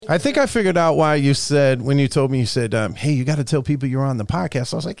I think I figured out why you said, when you told me, you said, hey, you got to tell people you're on the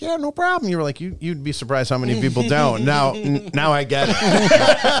podcast. I was like, yeah, no problem. You were like, you'd be surprised how many people don't. Now I get it.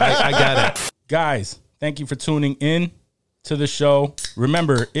 I get it. Guys, thank you for tuning in to the show.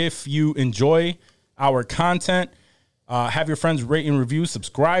 Remember, if you enjoy our content, have your friends rate and review,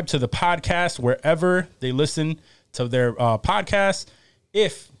 subscribe to the podcast wherever they listen to their podcasts.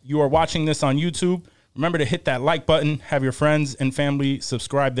 If you are watching this on YouTube, remember to hit that like button, have your friends and family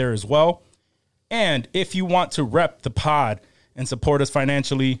subscribe there as well. And if you want to rep the pod and support us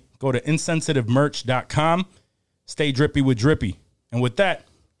financially, go to insensitivemerch.com. Stay drippy with Drippy. And with that,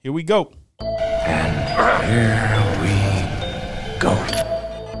 here we go. And here we go.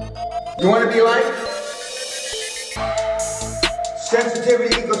 You want to be like?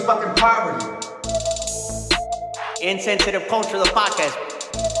 Sensitivity equals fucking poverty. Insensitive Culture, the podcast.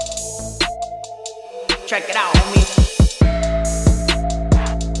 Check it out, homie.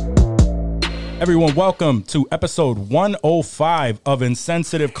 Everyone, welcome to episode 105 of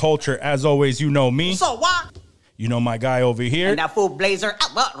Insensitive Culture. As always, you know me. So what? You know my guy over here. And that fool Blazer,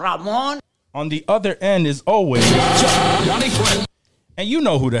 Ramon. On the other end is always Johnny Quinn. And you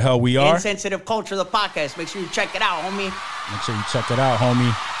know who the hell we are. Insensitive Culture, the podcast. Make sure you check it out, homie. Make sure you check it out,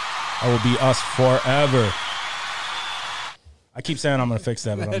 homie. That will be us forever. I keep saying I'm going to fix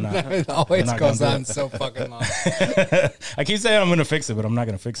that, but I'm not. It always goes on so fucking long. I keep saying I'm going to fix it, but I'm not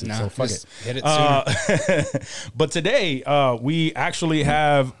going to fix it, so fuck it. Hit it sooner. But today, we actually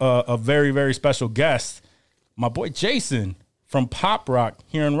have a very, very special guest, my boy Jason from Pop Rock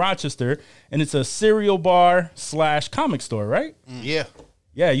here in Rochester, and it's a cereal bar / comic store, right? Yeah.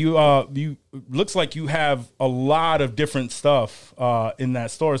 Yeah, you looks like you have a lot of different stuff in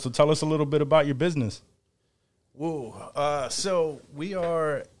that store. So tell us a little bit about your business. Whoa. So we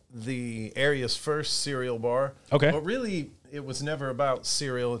are the area's first cereal bar. Okay. But really, it was never about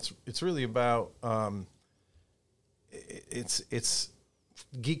cereal. It's really about it's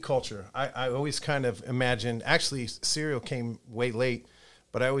geek culture. I always kind of imagined, actually cereal came way late,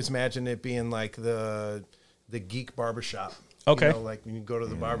 but I always imagined it being like the geek barbershop. Okay. You know, like when you go to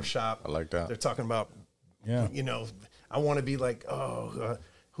the barbershop. I like that. They're talking about, Yeah. you know, I want to be like,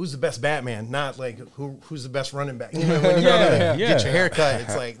 who's the best Batman? Not like who's the best running back. You know, when you go to get your hair cut,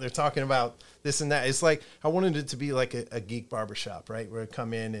 it's like they're talking about this and that. It's like I wanted it to be like a geek barbershop, right? Where I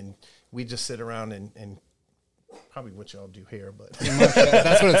come in and we just sit around and probably what y'all do here, but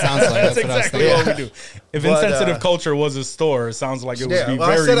That's what it sounds like. That's exactly what we do. If Insensitive Culture was a store, it sounds like it would be very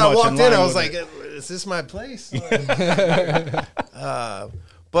I said much I walked in, I was with like, is this my place?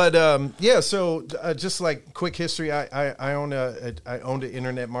 So just like quick history, I owned an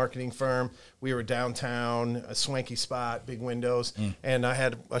internet marketing firm. We were downtown, a swanky spot, big windows, and I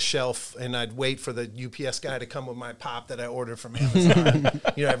had a shelf, and I'd wait for the UPS guy to come with my pop that I ordered from Amazon,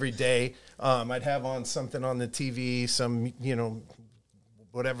 every day. I'd have on something on the TV, some,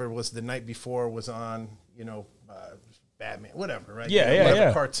 whatever was the night before was on, Batman, whatever, right?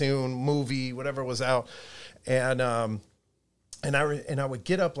 Whatever cartoon, movie, whatever was out. And I would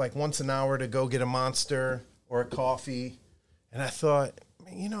get up like once an hour to go get a Monster or a coffee. And I thought,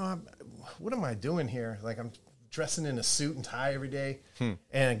 what am I doing here? Like I'm dressing in a suit and tie every day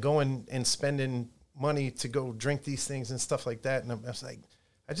and going and spending money to go drink these things and stuff like that. And I was like,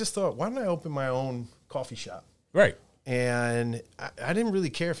 I just thought, why don't I open my own coffee shop? Right. And I didn't really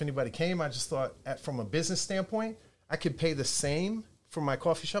care if anybody came. I just thought from a business standpoint, I could pay the same for my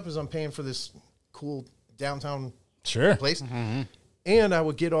coffee shop as I'm paying for this cool downtown place. Mm-hmm. And I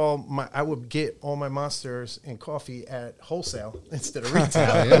would get all my Monsters and coffee at wholesale instead of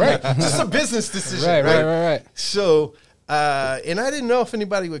retail. Right. Just a business decision. Right. So, and I didn't know if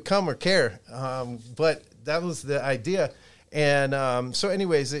anybody would come or care. But that was the idea. And so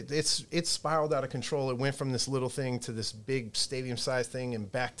anyways, it spiraled out of control. It went from this little thing to this big stadium-sized thing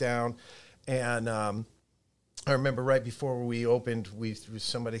and back down. And I remember right before we opened,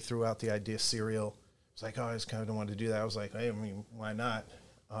 somebody threw out the idea of cereal. It's like, I just kind of wanted to do that. I was like, hey, why not?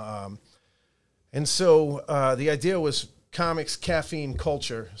 And so the idea was comics, caffeine,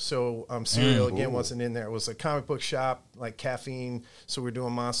 culture. So cereal, again, wasn't in there. It was a comic book shop, like caffeine. So we're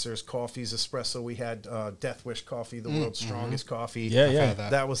doing Monsters, coffees, espresso. We had Death Wish coffee, the world's strongest coffee. Yeah.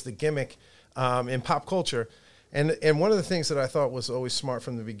 That was the gimmick in pop culture. And one of the things that I thought was always smart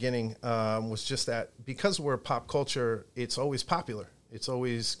from the beginning was just that because we're pop culture, it's always popular. It's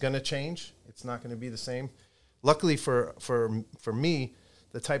always going to change. It's not going to be the same. Luckily for me,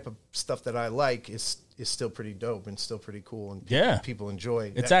 the type of stuff that I like is still pretty dope and still pretty cool, and people enjoy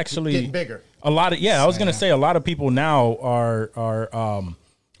it. It's actually getting bigger. A lot of I was going to say a lot of people now are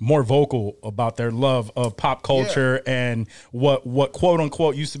more vocal about their love of pop culture and what quote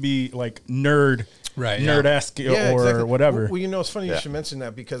unquote used to be like nerd-esque or exactly. whatever. Well, you know, it's funny you should mention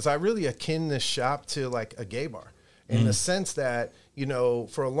that because I really akin this shop to like a gay bar in the sense that, you know,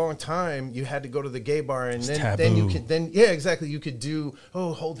 for a long time you had to go to the gay bar and then you could you could do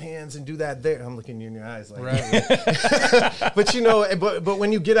hold hands and do that there. I'm looking you in your eyes like but you know, but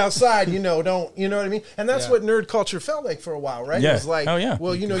when you get outside, you know, what I mean? And that's what nerd culture felt like for a while, right? Yeah. It was like, yeah.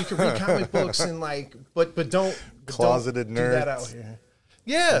 well, you know, you can read comic books and like but don't closeted don't do that nerds. out here.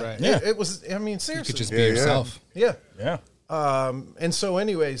 Yeah, Right. it was. I mean, seriously, You could just be yourself. Yeah. Yeah. And so,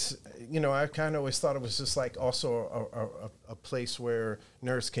 anyways, you know, I kind of always thought it was just like also a place where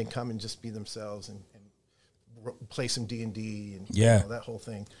nerds can come and just be themselves and play some D&D and you know, that whole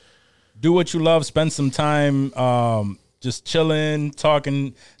thing. Do what you love. Spend some time just chilling,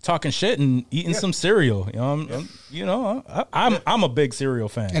 talking shit, and eating some cereal. You know, I'm a big cereal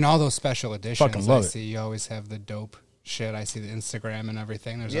fan. And all those special editions, Fucking love I it. see you always have the dope shit. I see the Instagram and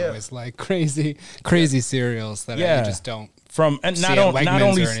everything. There's Yeah. always like crazy cereals that you just don't And see not at only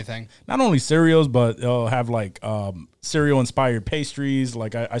Wegmans or anything. not only cereals, but they'll have like cereal inspired pastries.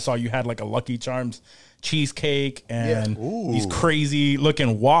 Like I saw you had like a Lucky Charms cheesecake and these crazy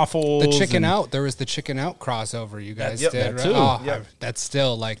looking waffles. The Chicken Out. There was the Chicken Out crossover you guys did. that Right? too. Oh, that's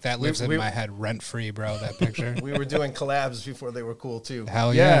still like that lives in we- my head rent free, bro. That picture. We were doing collabs before they were cool too.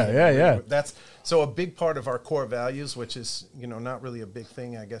 Hell yeah. Yeah. That's so a big part of our core values, which is, you know, not really a big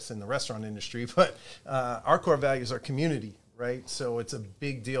thing, I guess, in the restaurant industry, but our core values are community, right? So it's a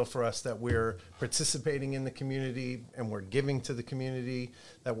big deal for us that we're participating in the community and we're giving to the community,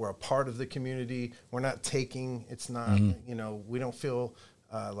 that we're a part of the community. We're not taking. It's not, you know, we don't feel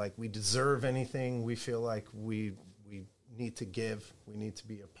like we deserve anything. We feel like we need to give. We need to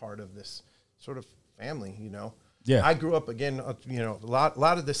be a part of this sort of family, you know. Yeah. I grew up again. You know, a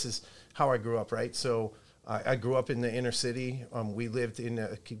lot of this is how I grew up, right? So I grew up in the inner city. We lived in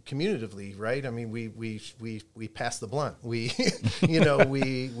communitively, right? I mean, we passed the blunt. We, you know,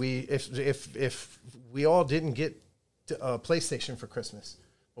 if we all didn't get a PlayStation for Christmas,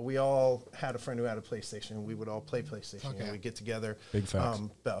 but we all had a friend who had a PlayStation, and we would all play PlayStation. Okay. And we'd get together. Big facts.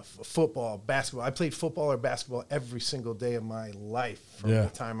 Football, basketball. I played football or basketball every single day of my life from the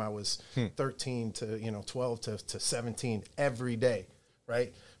time I was 13 to 12 to 17. Every day,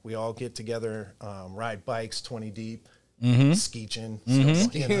 right? We all get together, ride bikes 20 deep, skeeching. So,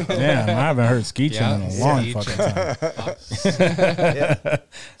 you know. Damn, I haven't heard Skeechin in a long Skeechin'. fucking time.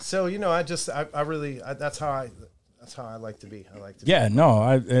 So, you know, I really that's how I like to be. I like to Yeah,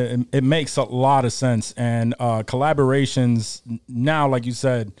 no, it makes a lot of sense. And collaborations now, like you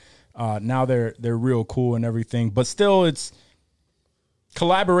said, now they're real cool and everything. But still, it's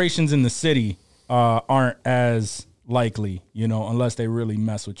collaborations in the city aren't as likely, you know, unless they really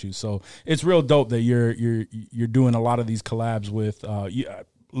mess with you. So it's real dope that you're doing a lot of these collabs with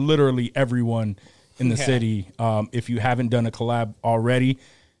literally everyone in the city. If you haven't done a collab already,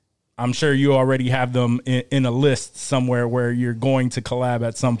 I'm sure you already have them in a list somewhere where you're going to collab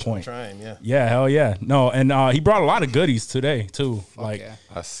at some point. trying, yeah. Yeah, hell yeah. No, and he brought a lot of goodies today too. yeah.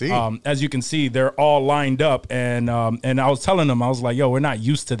 I see. As you can see, they're all lined up, and I was telling them, I was like, "Yo, we're not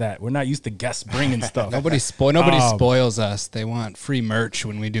used to that. We're not used to guests bringing stuff." Nobody spoils us. They want free merch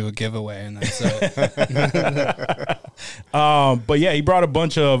when we do a giveaway, and that's it. But yeah, he brought a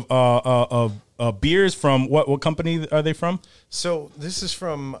bunch of beers from what company are they from? So this is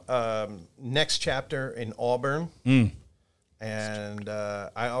from Next Chapter in Auburn. And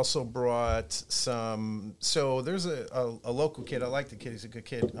I also brought some. So there's a local kid. I like the kid. He's a good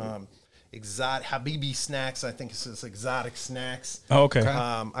kid. Exotic Habibi Snacks. I think it says Exotic Snacks. Oh, okay.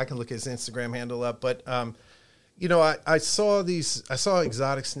 I can look his Instagram handle up. But you know, I saw these. I saw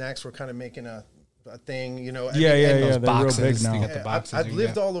Exotic Snacks were kind of making a thing. You know. Yeah. They're boxes, real big you now. got the boxes I've you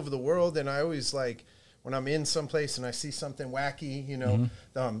lived get. all over the world, and I always like when I'm in some place and I see something wacky, you know,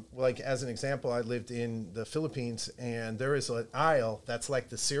 like as an example, I lived in the Philippines, and there is an aisle that's like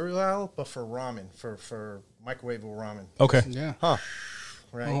the cereal aisle, but for ramen, for microwavable ramen. Okay. Yeah.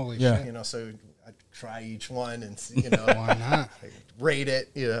 Right? Holy Yeah. shit. You know, so I try each one and see, you know, Why not? rate it.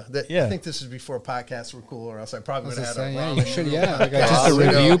 You know, Yeah. I think this is before podcasts were cool, or else I probably would have had a Yeah, ramen. you should. noodle Yeah, like podcast, just a you know?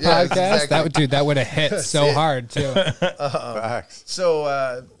 review Yeah, podcast. exactly. That would have hit so it. hard too. Facts. So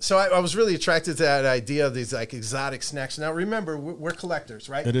I was really attracted to that idea of these like exotic snacks. Now remember, we're collectors,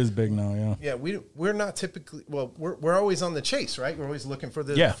 right? It is big now. Yeah. Yeah, we're not typically. Well, we're always on the chase, right? We're always looking for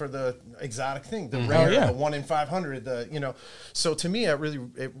the exotic thing, the rare, yeah. the 1 in 500. The, you know, so to me, it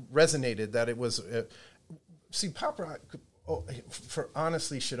resonated that it was. See, pop rock,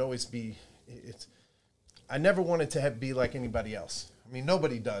 honestly, should always be. I never wanted to be like anybody else. I mean,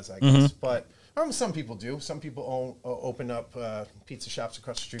 nobody does, I guess, but some people do. Some people open up pizza shops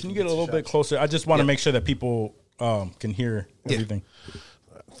across the street. Can you get a little bit closer? I just want to make sure that people can hear everything.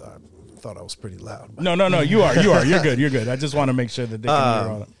 I thought I was pretty loud. No, you are. You're good. You're good. I just want to make sure that they can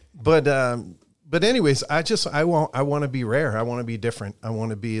hear all that. But anyways, I want to be rare. I want to be different. I want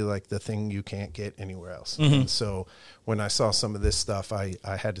to be like the thing you can't get anywhere else. And so when I saw some of this stuff, I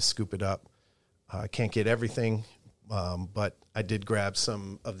had to scoop it up. I can't get everything, but I did grab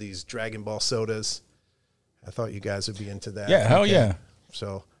some of these Dragon Ball sodas. I thought you guys would be into that. Yeah, hell yeah.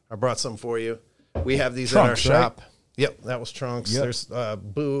 So I brought some for you. We have these Trunks, at our right? shop. Yep, that was Trunks. Yep. There's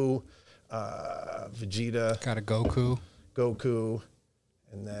Boo, Vegeta, Got a Goku.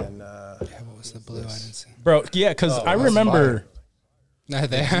 and then What was the blue? I didn't see. Bro, yeah, because I remember. No,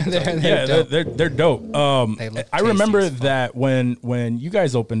 they're Yeah, dope. they're dope. They look I remember tasty as fuck. that when you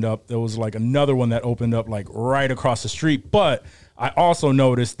guys opened up, there was like another one that opened up like right across the street. But I also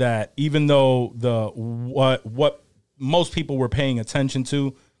noticed that even though what most people were paying attention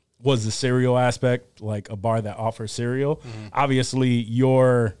to was the cereal aspect, like a bar that offers cereal. Obviously,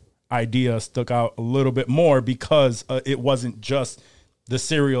 your idea stuck out a little bit more because it wasn't just the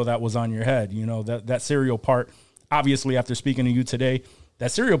cereal that was on your head. You know, that cereal part, obviously, after speaking to you today,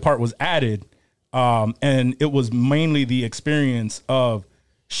 that cereal part was added. And it was mainly the experience of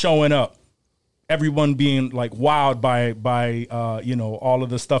showing up, everyone being like wowed by all of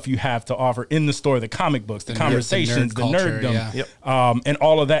the stuff you have to offer in the store, the comic books, the conversations, the nerd culture, nerddom, and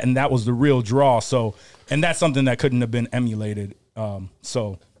all of that. And that was the real draw. So, and that's something that couldn't have been emulated.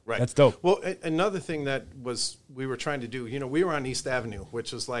 Right. That's dope. Well, another thing that we were trying to do, we were on East Avenue,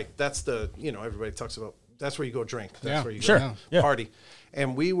 which was like, that's everybody talks about, that's where you go drink. That's where you go party.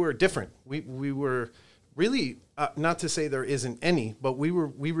 And we were different. We were really, not to say there isn't any, but we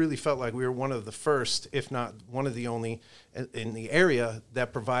really felt like we were one of the first, if not one of the only in the area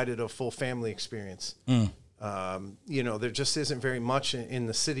that provided a full family experience. There just isn't very much in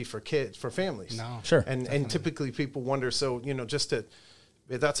the city for kids, for families. No. Sure. And typically people wonder, so,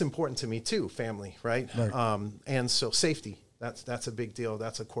 that's important to me too, family, right? And so safety, that's a big deal.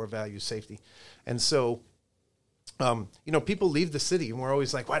 That's a core value, safety. And so, people leave the city and we're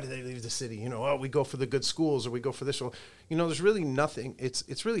always like, why do they leave the city? We go for the good schools or we go for this. Well, there's really nothing.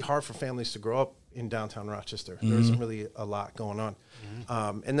 It's really hard for families to grow up in downtown Rochester. There isn't really a lot going on.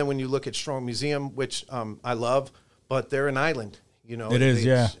 And then when you look at Strong Museum, which I love, but they're an island, It is,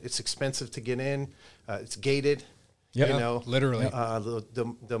 yeah. It's expensive to get in. It's gated. Yep. Literally.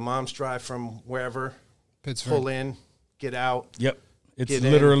 The moms drive from wherever, Pittsburgh. pull in, get out. Yep. It's Get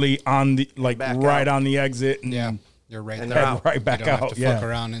in, literally on the back right out. on the exit. And Yeah, you're right. And there. they're out. right back You don't out. have to Yeah. fuck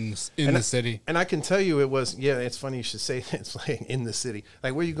around in the city. And I can tell you, it was it's funny you should say that. It's like in the city.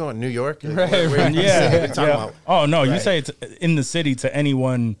 Like, where you going? New York? Like, Right, where right. in the Yeah. city? What are you talking Yeah. about? Oh no, you Right. say it's in the city to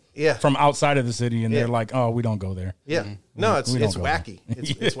anyone from outside of the city, and Yeah. they're like, "Oh, we don't go there." Yeah. No, it's We don't it's go wacky.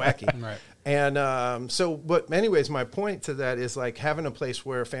 It's wacky. Right. And but anyways, my point to that is like having a place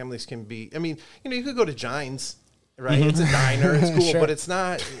where families can be. I mean, you could go to Giants, right? It's a diner. It's cool, but it's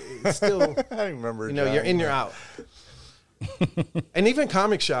not. It's still. I remember. You're in, you're out. And even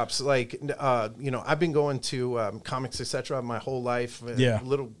comic shops, like I've been going to comics, etc. my whole life. Yeah.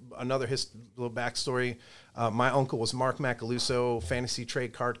 Little backstory. My uncle was Mark Macaluso, Fantasy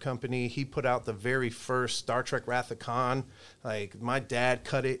Trade Card Company. He put out the very first Star Trek Wrath of Khan. Like, my dad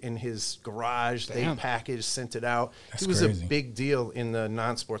cut it in his garage. Damn. They packaged, sent it out. That's He was crazy. a big deal in the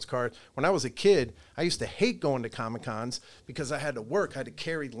non-sports card. When I was a kid, I used to hate going to Comic-Cons because I had to work. I had to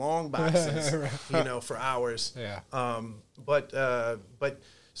carry long boxes, for hours. Yeah. But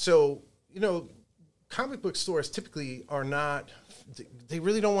so, comic book stores typically are not, they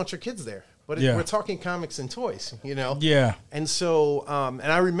really don't want your kids there. But we're talking comics and toys, Yeah. And so, and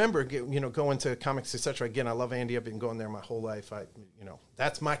I remember, going to comics, etc. Again, I love Andy. I've been going there my whole life.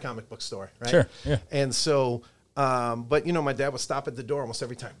 That's my comic book store, right? Sure, yeah. And so, but my dad would stop at the door almost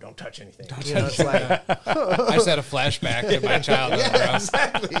every time. Don't touch anything. It's like, I just had a flashback to my childhood. yeah, bro.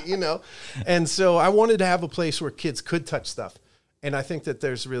 exactly. And so I wanted to have a place where kids could touch stuff. And I think that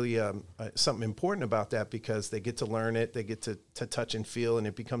there's really something important about that because they get to learn it, they get to touch and feel, and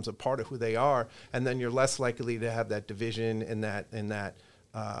it becomes a part of who they are. And then you're less likely to have that division and that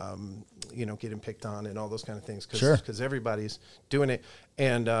getting picked on and all those kind of things because everybody's doing it.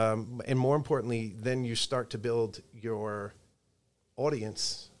 And more importantly, then you start to build your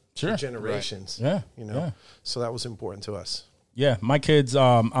audience for generations. Right. Yeah. So that was important to us. Yeah, my kids.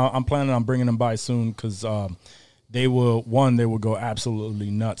 I'm planning on bringing them by soon because they will go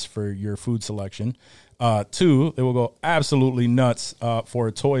absolutely nuts for your food selection. 2, they will go absolutely nuts for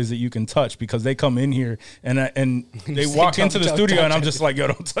toys that you can touch, because they come in here and they walk into the studio and I'm just like, yo,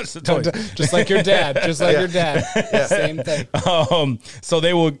 don't touch the toy. Just like your dad. Just like your dad. Same thing. So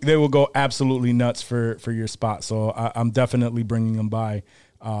they will go absolutely nuts for your spot. So I'm definitely bringing them by,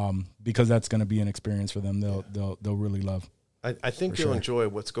 because that's going to be an experience for them. They'll really love. I think you'll enjoy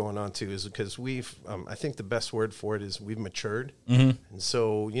what's going on too, is because we've. I think the best word for it is we've matured, and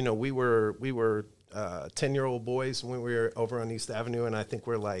so we were 10-year-old boys when we were over on East Avenue, and I think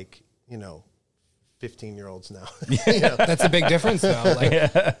we're like 15-year-olds now. That's a big difference, though.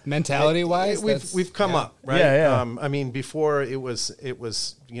 Like mentality wise, we've come up, right? Yeah. I mean, before it was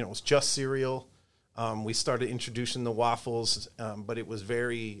just cereal. We started introducing the waffles, but it was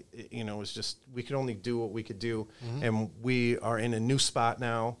very, it was just, we could only do what we could do. And we are in a new spot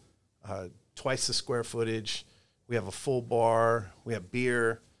now, twice the square footage. We have a full bar. We have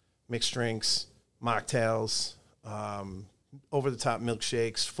beer, mixed drinks, mocktails, over-the-top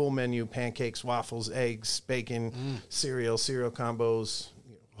milkshakes, full menu, pancakes, waffles, eggs, bacon, cereal combos,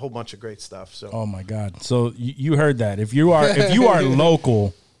 a whole bunch of great stuff. So, Oh my God! So you heard that. If you are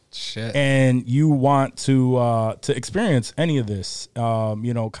local. Shit. And you want to experience any of this,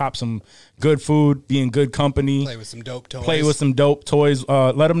 cop some good food, be in good company, Play with some dope toys.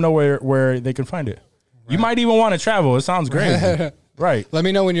 Let them know where they can find it. Right. You might even want to travel. It sounds great. Right. Let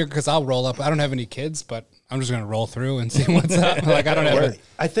me know when because I'll roll up. I don't have any kids, but I'm just going to roll through and see what's up. Like, I don't have any.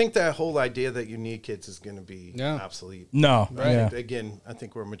 I think that whole idea that you need kids is going to be obsolete. No. Right? Yeah. Again, I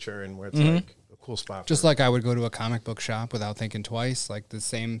think we're maturing where it's like a cool spot. Just like I would go to a comic book shop without thinking twice, like the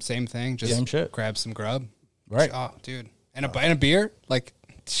same thing. Just same shit. Grab some grub. Right. Oh, dude. And a beer? Like,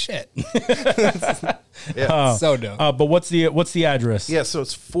 shit. Yeah. So dope. But what's the address? Yeah, so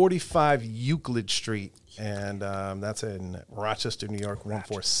it's 45 Euclid Street, and that's in Rochester, New York,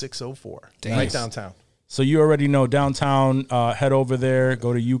 14604. Damn. Right downtown. So you already know downtown. Head over there.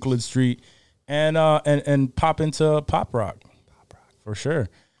 Go to Euclid Street, and pop into Pop Rock. For sure.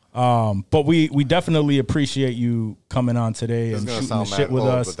 But we definitely appreciate you coming on today and shooting the shit with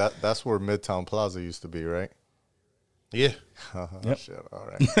us. But that's where Midtown Plaza used to be, right? Yeah. Yep. Shit, all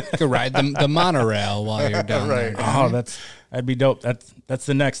right. You could ride the monorail while you're down there. Oh, that'd be dope. That's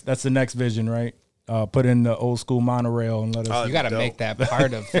the next vision, right? Put in the old school monorail and let us. You got to dope. make that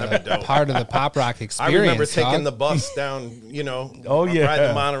part of the Pop Rock I experience. remember taking dog. the bus down, Oh, yeah. ride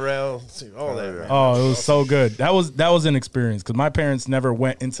the monorail, all that. Man. Oh, it was so good. That was an experience because my parents never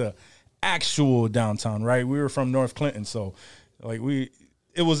went into actual downtown. Right, we were from North Clinton, so like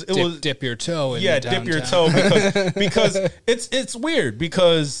it was dip your toe in yeah, the dip your downtown. toe because it's weird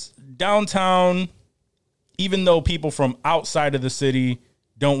because downtown, even though people from outside of the city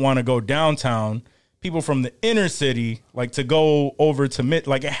don't want to go downtown, people from the inner city like to go over to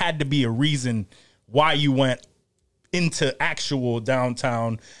like it had to be a reason why you went into actual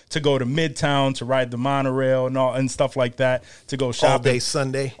downtown to go to Midtown to ride the monorail and stuff like that, to go shopping All day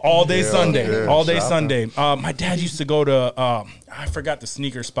Sunday. All day Sunday. My dad used to go to I forgot the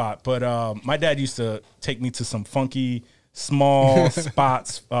sneaker spot, but my dad used to take me to some funky small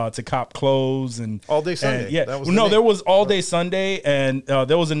spots to cop clothes and All Day Sunday. And, yeah, That was well, the no, name. there was All Day Sunday, and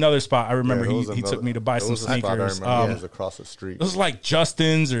there was another spot. I remember Yeah, he took me to buy some I sneakers. remember it was across the street. It was like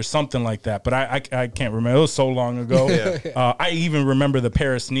Justin's or something like that, but I can't remember. It was so long ago. I even remember the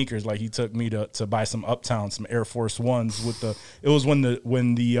pair of sneakers. Like he took me to buy some Uptown, some Air Force Ones with the. It was when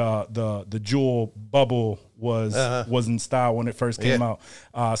the jewel bubble was in style when it first came out.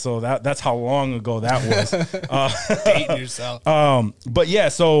 So that's how long ago that was. Dating yourself. But yeah,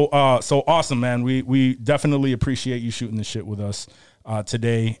 so awesome, man. We definitely appreciate you shooting the shit with us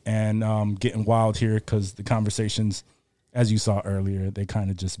today and getting wild here because the conversations, as you saw earlier, they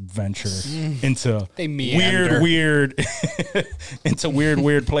kind of just venture into They meander. weird into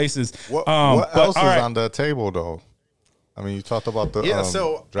weird places. What but, else is all right. on the table, though? I mean, you talked about the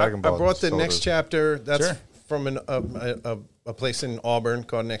So Dragon Ball. I brought the sodas. Next Chapter. That's Sure. from a place in Auburn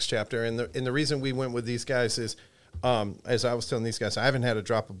called Next Chapter, and the reason we went with these guys is, as I was telling these guys, I haven't had a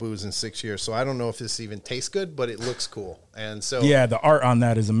drop of booze in 6 years, so I don't know if this even tastes good, but it looks cool. And so Yeah, the art on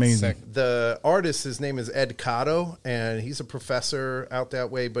that is amazing. the artist, his name is Ed Cotto, and he's a professor out that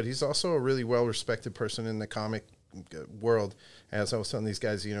way, but he's also a really well-respected person in the comic world. As I was telling these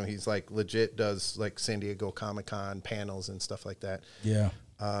guys, he's like legit does like San Diego Comic-Con panels and stuff like that. Yeah.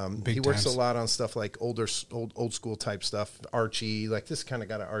 He works times. a lot on stuff like old school type stuff, Archie. Like this kind of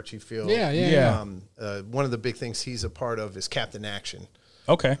got an Archie feel. Yeah. One of the big things he's a part of is Captain Action.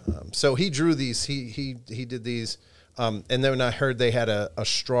 Okay. So he drew these. He did these. And then when I heard they had a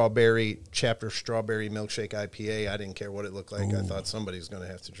strawberry milkshake IPA, I didn't care what it looked like. I thought somebody's going to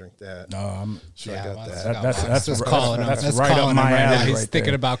have to drink that. So I got that. That's just calling him. That's right up my alley. He's right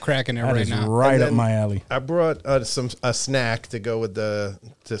thinking there. about cracking it That right is now. right And up then my alley. I brought a snack to go with the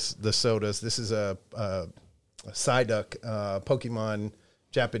sodas. This is a Psyduck Pokemon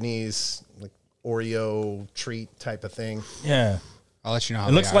Japanese like Oreo treat type of thing. Yeah. I'll let you know how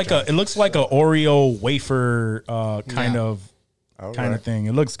It looks like a Oreo wafer kind of thing.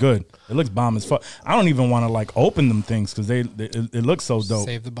 It looks good. It looks bomb as fuck. I don't even want to like open them things because it looks so dope.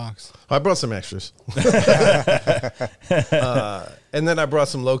 Save the box. I brought some extras. And then I brought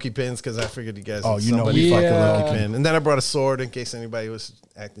some Loki pins because I figured you guys somebody fucking Loki pin. And then I brought a sword in case anybody was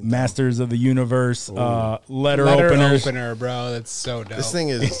acting dumb. Masters of the Universe letter Opener, openers. bro. That's so dope. This thing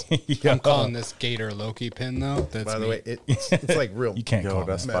is, I'm calling this Gator Loki pin though. That's by the me. way, it's like real. You can't call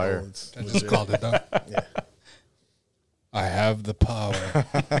that's that. metal. fire. It's I just legit. called it though. Yeah. I have the power.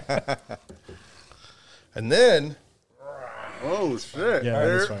 And then Oh shit! Yeah,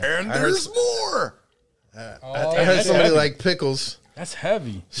 that's fine. And I heard there's more. I heard somebody like pickles. That's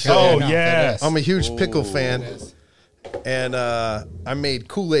heavy. Oh, Oh no, yeah. that is. I'm a huge pickle fan, It is. and I made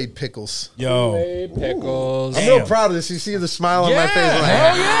Kool-Aid pickles. Yo. Hey, pickles. I'm real Damn. proud of this. You see the smile on my face? Yeah. I'm like,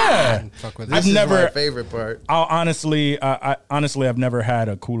 Hell yeah. Fuck with this this. I've is never- my favorite part. I'll honestly, I've never had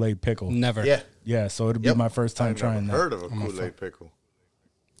a Kool-Aid pickle. Never. Yeah. Yeah, so it'll be Yep. my first time I've trying never that. heard of a Kool-Aid pickle.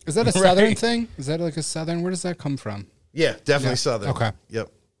 Is that a southern Right. thing? Is that like a southern? Where does that come from? Yeah, definitely Yeah. Southern. Okay.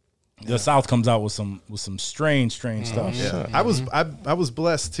 Yep. The South comes out with some strange stuff. Yeah. I was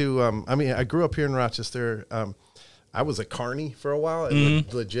blessed to. I mean, I grew up here in Rochester. I was a carny for a while. I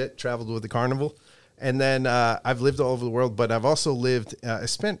legit traveled with the carnival, and then I've lived all over the world. But I've also lived. I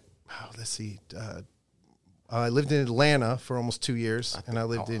spent. Let's see. I lived in Atlanta for almost 2 years, and I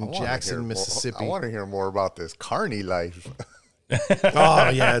lived in Jackson, Mississippi. I want to hear more about this carny life. Oh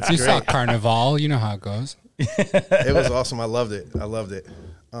yeah, it's You saw great. Carnival. You know how it goes. It was awesome. I loved it.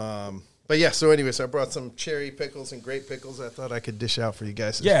 But yeah, so anyways, I brought some cherry pickles and grape pickles. I thought I could dish out for you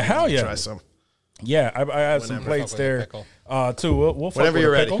guys. Yeah, hell yeah. Try some. Yeah, I have some Whenever. plates Fuck with a there pickle. too. We'll fuck Whenever with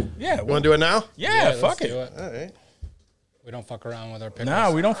you're a ready. pickle. Yeah, You want to do it now? Yeah, let's fuck do it. All right. We don't fuck around with our pickles.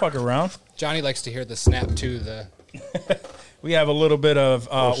 Nah, we don't fuck around. Johnny likes to hear the snap too. The We have a little bit of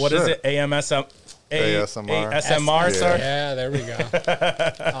what is shit. it? ASMR. Yeah. Sorry. yeah, there we go.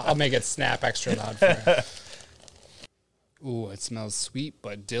 I'll make it snap extra loud for you. Ooh, it smells sweet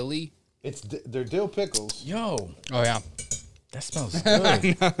but dilly. They're dill pickles. Yo, Oh yeah, that smells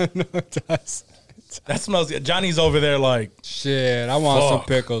good. no, it does. That smells good. Johnny's over there like, Shit, I want some Fuck.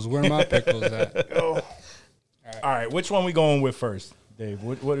 pickles. Where my pickles at? all right, which one we going with first, Dave?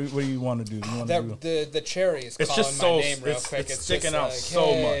 What do you want to do? You want to do? The cherry is It's calling just my so- name real it's- quick. it's sticking out so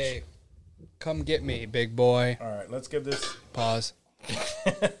 "Hey, come get me, big boy. All right, let's give this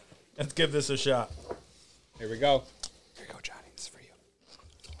a shot. Here we go. Here you go, Johnny. This is for you.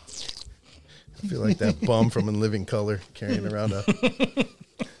 I feel like that bum from In Living Color carrying around a.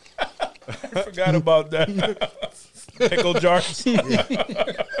 I forgot about that. Pickle jars.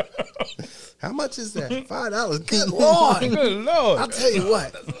 How much is that? $5. Good Lord. Good Lord. I'll tell you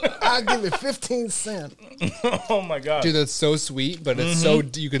what. I'll give it 15 cents. Oh my god. Dude, that's so sweet, but it's so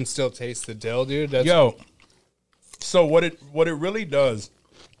you can still taste the dill, dude. That's Yo, so what it really does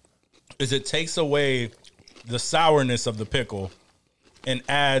is it takes away the sourness of the pickle and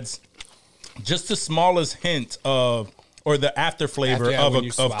adds just the smallest hint of or the after flavor After- yeah, of when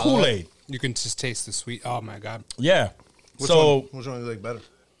you swallow Kool-Aid. it, you can just taste the sweet. Oh my god. Yeah. Which So one do you like better?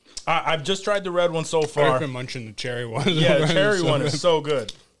 I've just tried the red one so I've far. been munching the cherry one. Yeah, the cherry one is so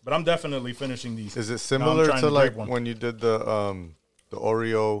good. But I'm definitely finishing these. Is it No, I'm similar trying to the like grape one. when you did the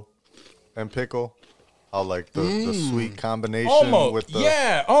Oreo and pickle? How like the sweet combination Almost, with the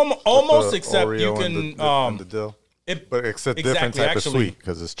yeah, almost. the Except you Oreo can, and the dill. it, Except exactly, different type actually. of sweet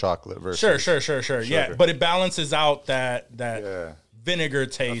because it's chocolate versus Sure. Yeah, sugar. but it balances out that Yeah. vinegar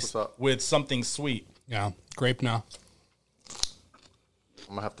taste what's up. with something sweet. Yeah, grape now.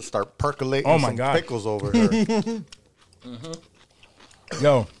 I'm gonna have to start percolating Oh my some God. pickles over here.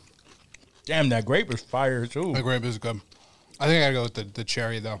 Yo, damn, that grape is fire too. The grape is good. I think I gotta go with the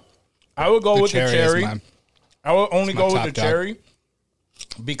cherry though. I would go with the is cherry. mine. I would only my go with top the dog. cherry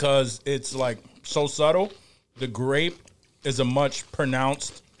because it's like so subtle. The grape is a much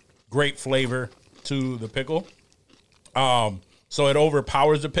pronounced grape flavor to the pickle. So it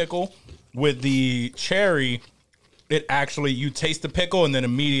overpowers the pickle. With the cherry, it actually, you taste the pickle and then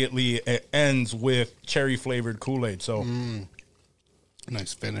immediately it ends with cherry flavored Kool-Aid. So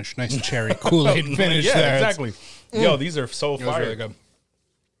Nice finish. Nice cherry Kool-Aid finish yeah, there. exactly. Yo, these are so It was fire. really good.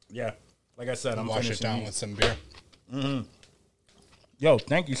 Yeah. Like I said, I'm Wash it finishing down these. with some beer. Yo,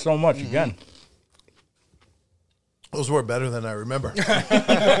 thank you so much again. Those were better than I remember.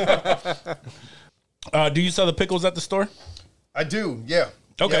 Do you sell the pickles at the store? I do, yeah.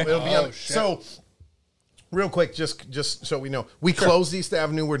 Okay. Yeah, it'll be on. So, real quick, just so we know, we closed East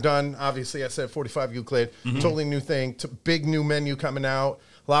Avenue. We're done. Obviously, I said 45 Euclid. Totally new thing. Big new menu coming out.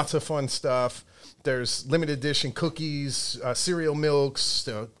 Lots of fun stuff. There's limited edition cookies, cereal milks,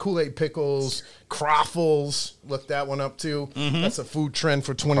 Kool-Aid pickles, croffles. Look that one up too. That's a food trend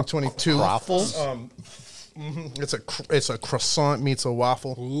for 2022. Croffles? It's a croissant meets a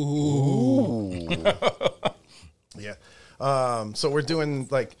waffle. Ooh. Yeah. So we're doing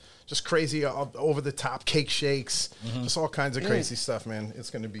like just crazy over the top cake shakes, just all kinds of crazy stuff, man. It's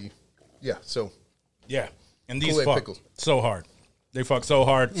going to be, yeah. So Yeah. And these Kool-Aid fuck pickles. so hard. They fuck so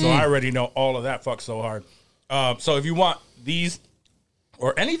hard. So I already know all of that fuck so hard. So if you want these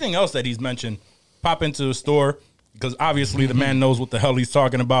or anything else that he's mentioned, pop into the store because obviously the man knows what the hell he's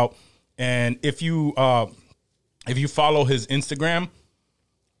talking about. And if you follow his Instagram,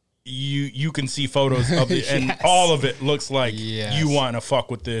 you can see photos of it, and all of it looks like you want to fuck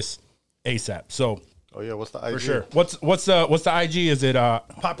with this ASAP. So Oh yeah, what's the IG? for sure. What's the IG? Is it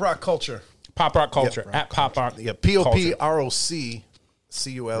Pop Rock Culture. Pop Rock Culture Yeah, at Pop Rock? Yeah, Culture.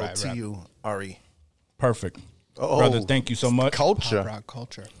 POPROCCULTURE. Perfect, Oh, brother. Thank you so much. Culture. Rock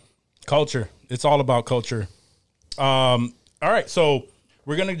culture. Culture. It's all about culture. All right, so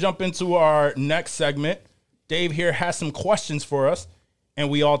we're gonna jump into our next segment. Dave here has some questions for us, and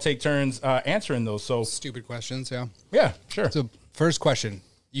we all take turns answering those. So Stupid questions, yeah. yeah, sure. So, first question.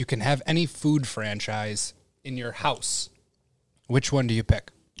 You can have any food franchise in your house. Which one do you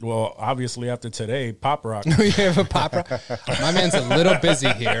pick? Well, obviously after today, Pop Rock. You have a Pop Rock? My man's a little busy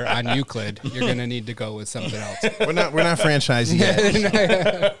here on Euclid. You're going to need to go with something else. We're not franchising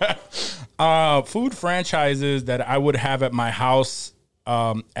yet. Food franchises that I would have at my house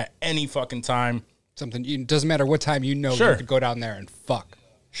at any fucking time. Something, doesn't matter what time you know Sure. you could go down there and fuck.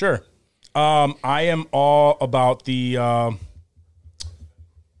 Sure. I am all about the,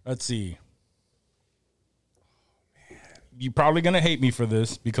 let's see. You're probably going to hate me for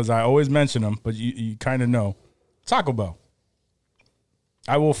this because I always mention them, but you kind of know. Taco Bell.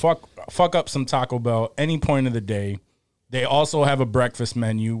 I will fuck up some Taco Bell any point of the day. They also have a breakfast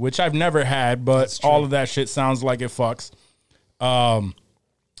menu, which I've never had, but all of that shit sounds like it fucks.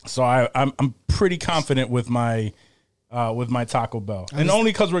 So I'm pretty confident with my Taco Bell, and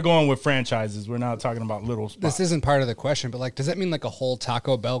only because we're going with franchises. We're not talking about little spots. This isn't part of the question, but like, does that mean like a whole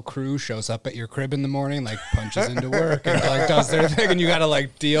Taco Bell crew shows up at your crib in the morning, like punches into work and like does their thing, and you got to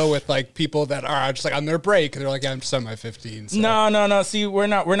like deal with like people that are just like on their break and they're like, yeah, I'm just on my 15. So. No. See, we're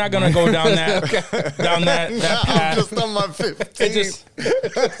not gonna go down that down that path. I'm just on my 15. It just,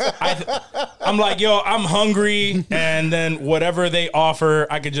 I'm like, yo, I'm hungry, and then whatever they offer,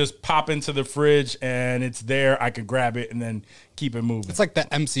 I could just pop into the fridge, and it's there. I could grab it and then keep it moving. It's like the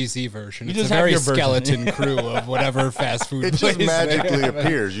MCC version. You It's just a have very your version. skeleton crew of whatever fast food It place just they magically have.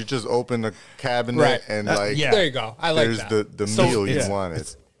 appears. You just open the cabinet Right. and like yeah. There you go. I like there's that. the So, meal you yeah. wanted.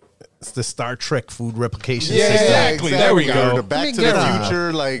 It's the Star Trek food replication Yeah, system. exactly. There we go. The Back Let to me the get a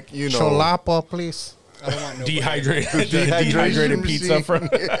Future, like you know, Cholapa, please. I don't want no dehydrated dehydration pizza machine. from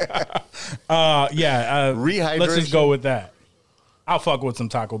Rehydration. let's just go with that. I'll fuck with some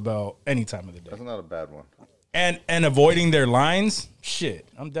Taco Bell any time of the day. That's not a bad one. And avoiding their lines, shit,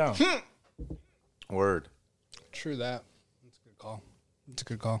 I'm down. Word. True that. That's a good call. That's a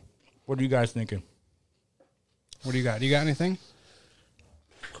good call. What are you guys thinking? What do you got? You got anything?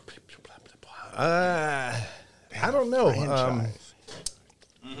 I don't know.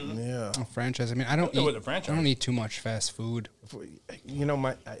 Yeah. A franchise. I mean, I don't go eat. with a franchise. I don't eat too much fast food. You know,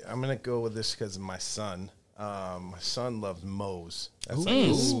 I'm gonna go with this because of my son. My son loves Moe's. That's like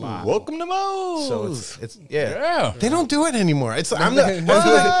his spot. Welcome to Moe's. So it's yeah. Yeah. They don't do it anymore. It's I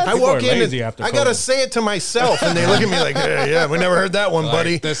People walk are in lazy and after I gotta COVID. say it to myself, and they look at me like, yeah, we never heard that one,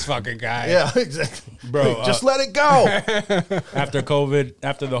 buddy. This fucking guy. Yeah, exactly, Bro, Just let it go. after COVID,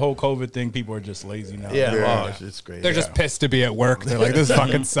 after the whole COVID thing, people are just lazy now. Yeah, Yeah. oh, it's great. They're just pissed to be at work. They're like, this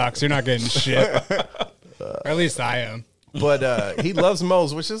fucking sucks. You're not getting shit. Or at least I am. But he loves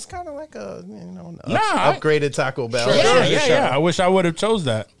Moe's, which is kind of like a an I- upgraded Taco Bell. Yeah. I wish I would have chose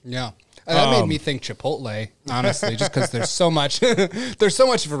that. Yeah. And that made me think Chipotle, honestly, just because there's so much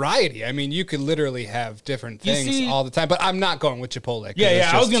variety. I mean, you could literally have different You things see- all the time, but I'm not going with Chipotle. 'cause Yeah, it's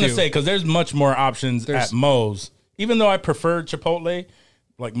I was just gonna too- say because there's much more options at Moe's. Even though I prefer Chipotle,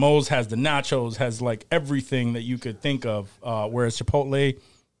 like Moe's has the nachos, has like everything that you could think of. Whereas Chipotle,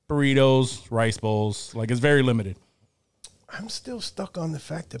 burritos, rice bowls, like it's very limited. I'm still stuck on the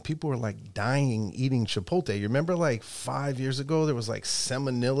fact that people were like dying eating Chipotle. You remember like 5 years ago there was like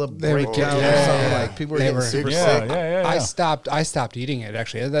salmonella breakdown or something. Like people were getting super sick. I stopped eating it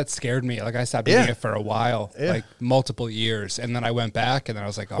actually. That scared me. Like I stopped eating it for a while, like multiple years, and then I went back and then I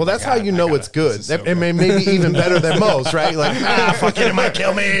was like, oh, well, that's how you know it's good. It may be even better than most, right? Like, fuck it might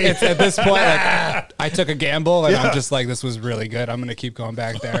kill me. It's at this point, like, I took a gamble and I'm just like, this was really good. I'm gonna keep going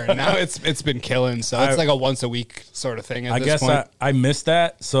back there. And now it's been killing. So it's like a once a week sort of thing. I guess I missed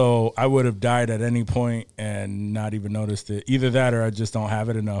that, so I would have died at any point and not even noticed it. Either that or I just don't have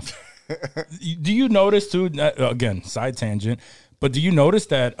it enough. Do you notice too? Again, side tangent, but do you notice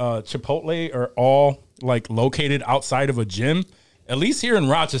that Chipotle are all like located outside of a gym? At least here in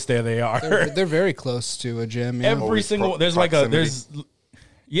Rochester, they are. They're very close to a gym. Yeah. Every single real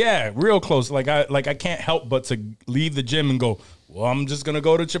close. Like I can't help but to leave the gym and go, well, I'm just gonna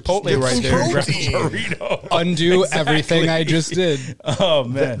go to Chipotle right there and grab a burrito. Undo everything I just did. Oh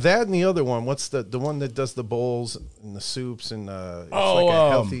man, that and the other one. What's the one that does the bowls and the soups and it's like a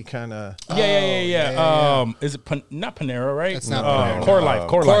healthy kind of. Yeah. Is it not Panera? Right? It's not Panera. Core Life.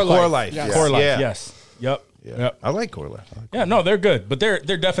 Core Life. Yes. Core Life. Yes. Yep. Yeah. Yep. I like Core Life. Yeah, no, they're good, but they're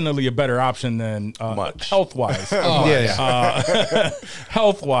definitely a better option than health wise.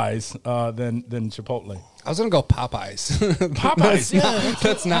 Health wise than Chipotle. I was gonna go Popeyes. Popeyes,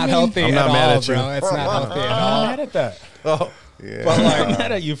 that's not healthy at all, bro. It's not healthy at all. I'm mad at that. Oh, Yeah. But like, I'm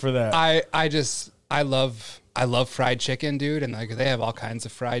mad at you for that. I love fried chicken, dude, and like they have all kinds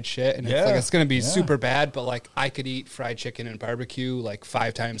of fried shit, and it's like it's gonna be super bad, but like I could eat fried chicken and barbecue like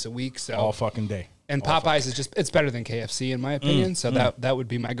 5 times a week, so all fucking day. And Popeyes is just, it's better than KFC in my opinion, so that would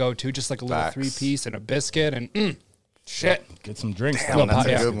be my go-to, just like a little 3-piece and a biscuit and shit. Get some drinks. Damn, that's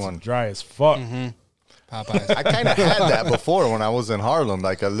a good one. Dry as fuck. Popeyes. I kind of had that before when I was in Harlem.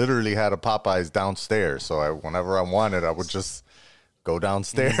 Like I literally had a Popeyes downstairs, so whenever I wanted, I would just go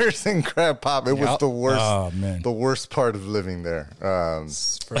downstairs and grab Pop. It was the worst. Oh, man. The worst part of living there.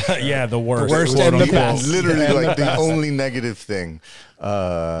 Yeah, the worst. The worst Quote and the unquote. best. Literally, like the only negative thing.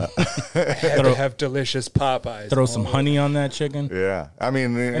 Had to have delicious Popeyes. Throw some honey on that chicken. Yeah, I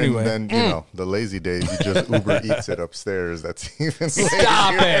mean, Anyway. and then you know the lazy days, you just Uber Eats it upstairs. That's even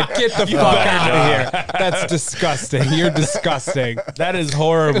Stop lazier. it! Get the fuck out of here. That's disgusting. You're disgusting. That is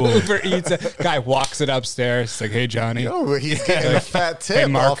horrible. Uber Eats it. Guy walks it upstairs. It's like, hey, Johnny. No, but he's getting a fat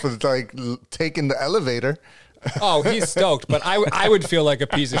tip Mark. off of like taking the elevator. Oh, he's stoked, but I would feel like a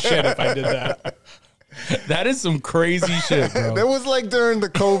piece of shit if I did that. That is some crazy shit, bro. That was like during the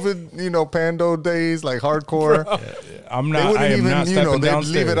COVID, Pando days, like hardcore. I'm They not. wouldn't I am even, not stepping they'd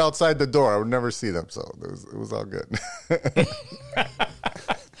downstairs. leave it outside the door. I would never see them, so it was all good.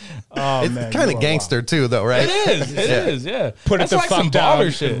 Oh, it's man, kind you of are gangster too, though, right? wild. It is. Yeah. Put That's it the like fuck some down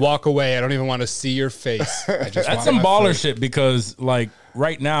baller shit. and walk away. I don't even want to see your face. I just That's want some my baller food. shit because, like,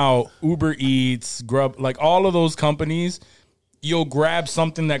 right now, Uber Eats, Grub, like all of those companies, you'll grab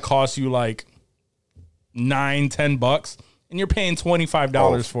something that costs you like $9-10, and you're paying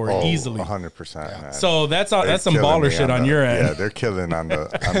 $25 for it easily. 100%. Man. So that's some killing baller me shit on the- your end. Yeah, they're killing on the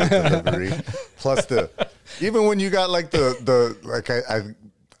delivery. Plus even when you got like I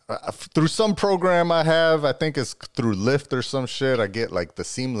through some program I have, I think it's through Lyft or some shit, I get like the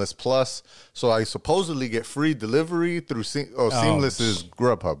Seamless Plus. So I supposedly get free delivery through Seamless is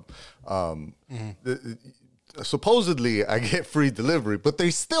Grubhub. Supposedly I get free delivery, but they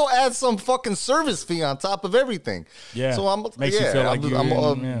still add some fucking service fee on top of everything. Yeah. So Makes you feel like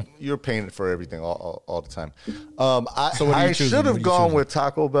you're paying for everything all the time. So what are you I choosing? should What are have you gone choosing? with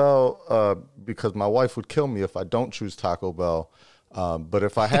Taco Bell because my wife would kill me if I don't choose Taco Bell. But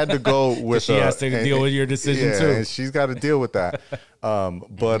if I had to go with, She has to deal with your decision, too. and she's got to deal with that.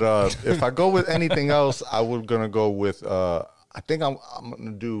 But if I go with anything else, I was gonna go with. I think I'm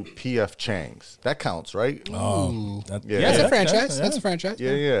gonna do PF Chang's. That counts, right? Oh, Yeah. That's a Yeah. franchise. That's a franchise.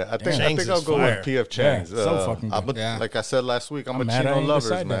 Yeah. I think Chang's I'll is go fire. with PF Chang's. Yeah, so fucking I'm good. Yeah. like I said last week, I'm a mad I Chino ain't lovers,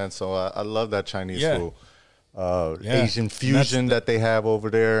 decided man. that. So I love that Chinese Yeah. food. Yeah. Asian fusion that they have over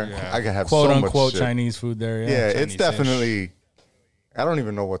there. I can have quote so unquote much shit. Chinese food there. Yeah, it's Chinese-ish. definitely. I don't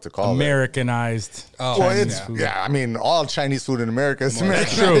even know what to call it. Americanized. Oh, Well, Chinese it's food. I mean, all Chinese food in America is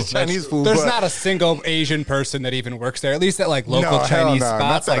Americanized Chinese food. There's but not a single Asian person that even works there. At least at like local No, hell Chinese no. Not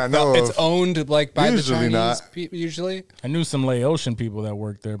spots, that I like know it's of. owned like by Usually the Chinese not. people. Usually, I knew some Laotian people that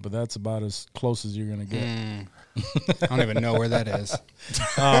worked there, but that's about as close as you're gonna get. I don't even know where that is.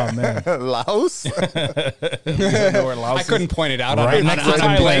 Oh man, Laos, I couldn't point it out. Right on next to on a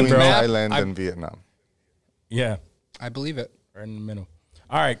Thailand, blank bro. map. Thailand, and Vietnam. yeah, I believe it. right in the middle.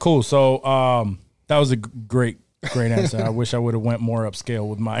 All right, cool. So that was a great Great answer. I wish I would have went more upscale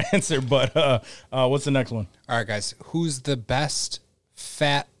with my answer, but what's the next one? All right, guys. Who's the best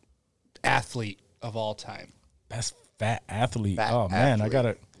fat athlete of all time? Best fat athlete. Fat Oh man, I athlete. got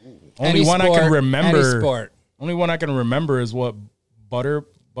it. Any Only one I sport, can remember. any sport. Only one I can remember is what Butterball.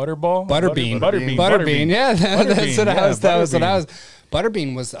 Butterbean. Butterbean. Yeah, that's what I was. That was what I Butterbean. was.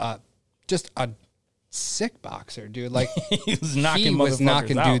 Butterbean was just a sick boxer, dude. Like He was knocking he was motherfuckers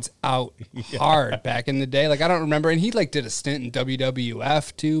knocking out. dudes out hard back in the day. Like I don't remember, and he like did a stint in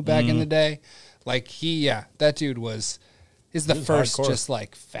WWF too back in the day. Like that dude is the first hardcore. just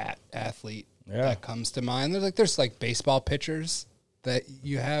like fat athlete Yeah. that comes to mind. There's like baseball pitchers that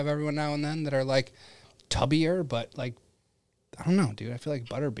you have every now and then that are like tubbier, but like I don't know, dude. I feel like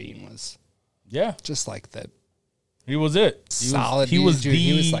Butterbean was Yeah, just like the he was it. solid. He dude. was Dude, the.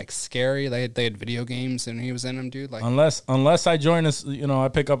 he was like scary. They had video games and he was in them, dude. Like unless I join us, I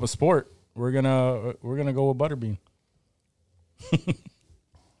pick up a sport. We're gonna go with Butterbean.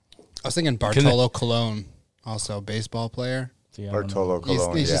 I was thinking Bartolo Colon, also a baseball player. See, I don't know. Bartolo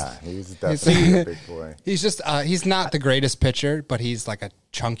Colon. he's Yeah, just- he's definitely a big boy. He's just he's not the greatest pitcher, but he's like a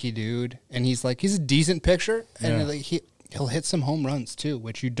chunky dude, and he's a decent pitcher, and Yeah. like, he'll hit some home runs too,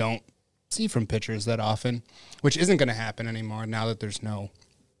 which you don't see from pitchers that often, which isn't going to happen anymore now that there's no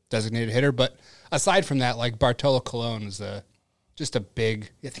designated hitter. But aside from that, like Bartolo Colon is just a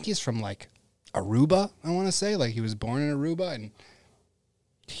big. I think he's from like Aruba. I want to say like he was born in Aruba, and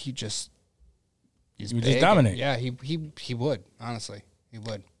he's He would big, just dominate. and yeah, he would honestly, he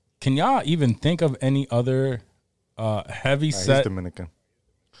would. Can y'all even think of any other heavy He's set? Dominican.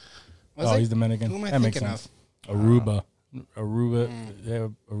 Was Oh, he? he's Dominican. Who am I That makes thinking sense. of? Aruba. They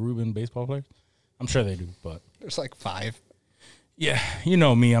have Aruban baseball players? I'm sure they do, but There's like 5. yeah, you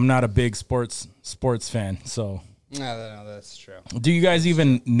know me. I'm not a big sports fan. So, No, that's true. do you guys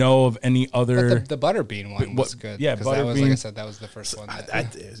even know of any other? But the Butterbean one was What- good. yeah, 'cause that was, like I Butterbean. said, that was the first one. That,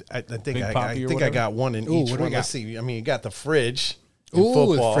 I think Big I Poppy or think I whatever? got one in Ooh, each what do we one. Let's got? see. I mean, you got the fridge. In ooh,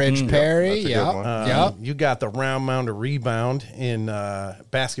 football. Fridge Perry. that's a good Yeah, one. yeah. You got the round mound of rebound in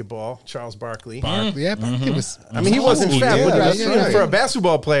basketball. Charles Barkley. Yeah, but it was. I mean, he wasn't fat, yeah, but right, you know, yeah. for a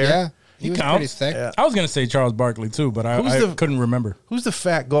basketball player. Yeah, he was pretty counts. thick. Yeah. I was gonna say Charles Barkley too, but I Who's the- couldn't remember. Who's the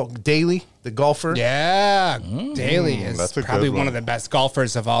fat Daly, the golfer? Yeah, Daly is that's a probably good one one. of the best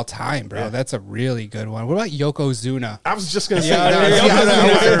golfers of all time, bro. That's a really good one. What about Yokozuna? I was just gonna say. Yeah, that.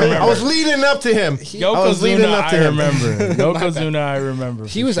 Yokozuna, I was leading up to him. I was leading Yokozuna, up to I him. remember. Yokozuna, I remember.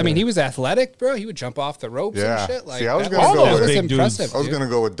 He for was. I mean, sure. he was athletic, bro. He would jump off the ropes Yeah. and shit. Like See, I was that gonna All go those with big dudes. impressive. I was dude. gonna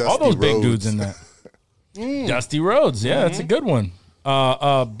go with Dusty all those big Rhodes. dudes in that. Dusty Rhodes, yeah, that's a good one.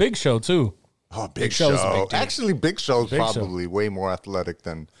 Big Show too. Oh, Big Show's a Show. big dude. Actually, Big Show's Big Show. probably way more athletic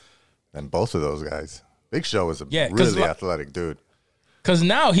than both of those guys. Big Show is a Yeah, 'cause really li- athletic dude. Because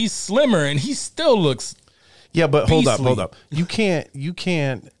now he's slimmer and he still looks. Yeah, but hold Beastly. up. You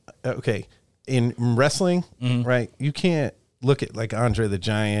can't. Okay, in wrestling, right? You can't look at like Andre the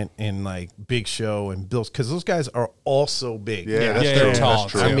Giant and like Big Show and Bill, because those guys are also big. Yeah, that's yeah, true. yeah. Tall,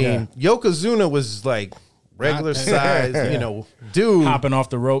 That's true. I mean, Yokozuna was like regular size, dude, Hopping off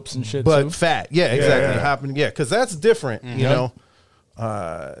the ropes and shit. but too. fat. Yeah, exactly. yeah. Hopping. Yeah, because that's different. You know.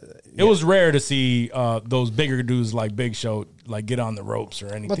 It was rare to see those bigger dudes like Big Show like get on the ropes or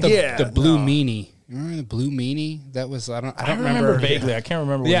anything. But the, Yeah, the blue meanie. You remember the blue meanie? That was I don't remember vaguely. I can't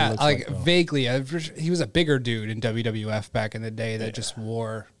remember. What Yeah, he looks like though. vaguely. He was a bigger dude in WWF back in the day that just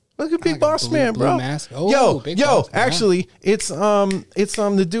wore. Look at Big like a Boss blue- Man, blue bro. mask. Oh, Big Boss Man. Actually, it's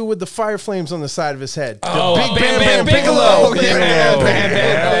the dude with the fire flames on the side of his head. Oh, Big Bam Bam Bam Bigelow. Bigelow. Yeah. Bam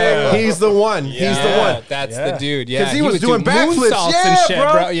Bam. He's the one. He's the Yeah, one. That's Yeah. the dude. Yeah, 'Cause he was would doing do backflips. moonsaults Yeah, and shit,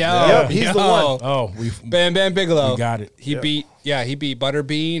 bro. bro. Yo, Yep, he's the one. Oh, Bam Bam Bigelow. We got it. He beat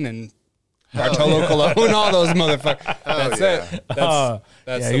Butterbean and Bartolo Colon, all those motherfuckers. That's yeah. it.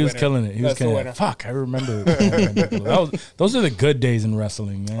 That's yeah, the he was winner. killing it. He was That's the killing winner. it. Fuck, I remember. Those are the good days in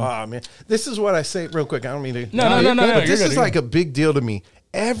wrestling, man. Oh man, this is what I say real quick. I don't mean to. No, But you're this good, is you're like good. a big deal to me.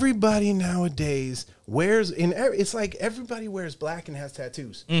 Everybody nowadays wears it's like everybody wears black and has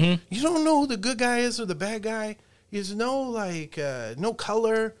tattoos. Mm-hmm. You don't know who the good guy is or the bad guy. There's no like no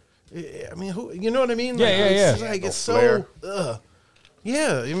color. I mean, who you know what I mean? Yeah, Like, yeah, it's yeah. like No it's flair. so.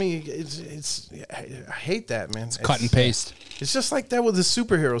 Yeah, I mean, it's. I hate that, man. It's Cut and paste. It's just like that with the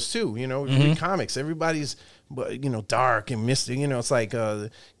superheroes too. You know, Mm-hmm. read comics. Everybody's, dark and misty. You know, it's like,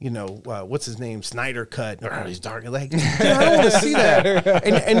 what's his name? Snyder cut. Oh, he's dark. Like, I don't want to see that.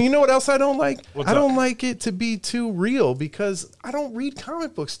 And you know what else I don't like? I don't like it to be too real because I don't read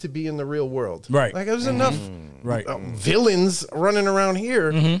comic books to be in the real world. Right. Like, there's enough Right. villains running around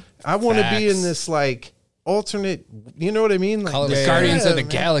here. I want to be in Facts. this like alternate. You know what I mean? Like, Call it Guardians of the man.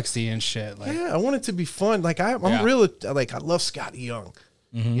 Galaxy and shit. Like, Yeah, I want it to be fun. Like I'm Yeah. really like I love Scotty Young.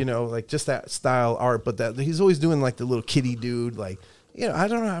 You know, like just that style art, but that he's always doing like the little kitty dude. Like, you know, I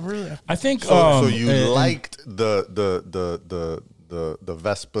don't know. I think So you and- liked the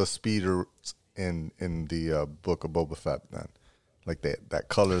Vespa speeder in the Book of Boba Fett then, like that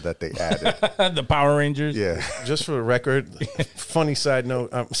color that they added. the Power Rangers. Yeah, Just for the record, funny side note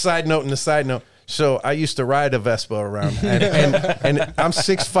and the side note. So I used to ride a Vespa around, and I'm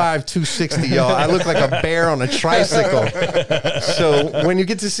 6'5", 260, y'all. I look like a bear on a tricycle. So when you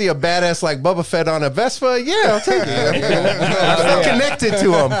get to see a badass like Boba Fett on a Vespa, yeah, I'll take it. I felt connected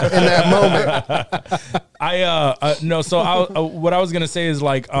to him in that moment. No. So what I was gonna say is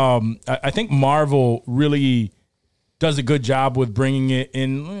like I think Marvel really does a good job with bringing it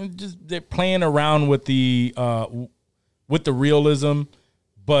in. Just they're playing around with the realism,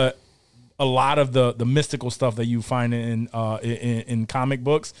 but a lot of the mystical stuff that you find in comic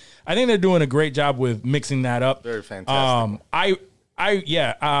books, I think they're doing a great job with mixing that up. Very fantastic.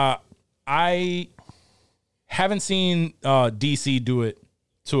 I haven't seen DC do it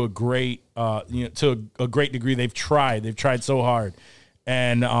to a great to a great degree. They've tried so hard,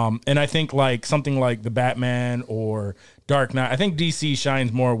 and I think like something like the Batman or Dark Knight, I think DC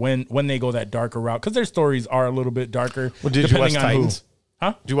shines more when they go that darker route because their stories are a little bit darker. Well, did you watch depending on who. Titans?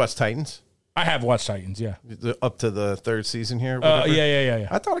 Huh? Did you watch Titans? I have watched Titans, yeah. Up to the third season here. Yeah.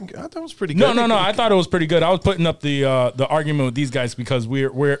 I thought it was pretty good. No. I thought it was pretty good. I was putting up the argument with these guys because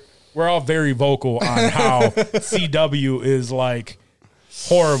we're all very vocal on how CW is like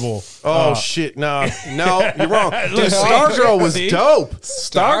horrible. Oh shit! No, you're wrong. Dude, Look, Stargirl was see? dope.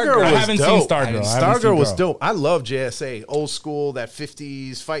 Stargirl I was haven't dope. seen Stargirl. Stargirl was dope. I love JSA, old school, that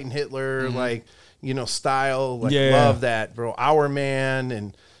 50s fighting Hitler, like style. Like love that, bro. Our Man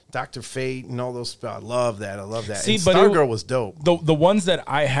and Dr. Fate and all those. I love that. See, and but Stargirl was dope. The ones that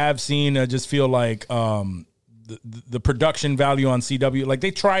I have seen, I just feel like the production value on CW, like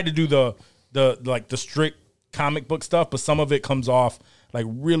they try to do the strict comic book stuff, but some of it comes off like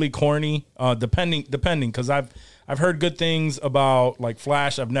really corny. Depending, because I've heard good things about like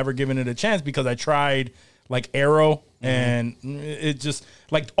Flash. I've never given it a chance because I tried like Arrow, and it just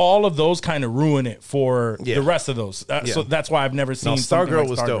like all of those kind of ruin it for the rest of those. So that's why I've never seen Stargirl like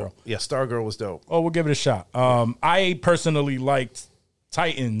was Stargirl. dope. Yeah, Stargirl was dope. Oh, we'll give it a shot. I personally liked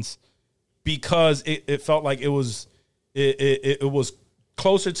Titans because it felt like it was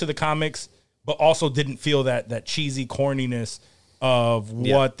closer to the comics, but also didn't feel that cheesy corniness of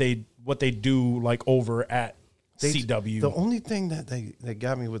what they do like over at CW. The only thing that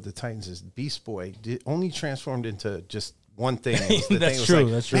got me with the Titans is Beast Boy only transformed into just one thing. That's true.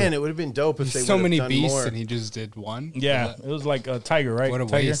 That's true. Man, it would have been dope if they so would have many done beasts, more. and he just did one. Yeah, it was like a tiger, right? What a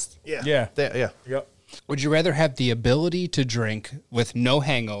Tiger? waste. Yeah. Yeah. Would you rather have the ability to drink with no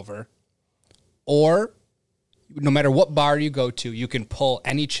hangover, or no matter what bar you go to, you can pull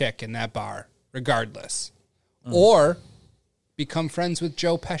any chick in that bar, regardless, or become friends with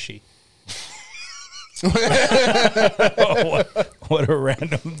Joe Pesci? What a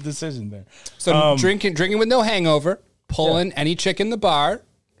random decision there. So drinking with no hangover, pulling any chick in the bar,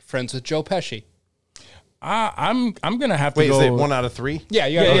 friends with Joe Pesci. I'm gonna have to Wait, go. is it 1 out of 3? Yeah,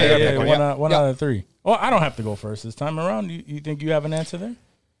 you Yeah, gotta yeah, pick one. one, Yep. one out of 3. Well, I don't have to go first this time around. You think you have an answer there?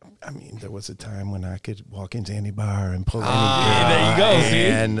 I mean, there was a time when I could walk into any bar and pull any Yeah, there you go. See?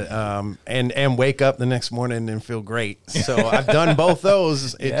 and wake up the next morning and feel great. So I've done both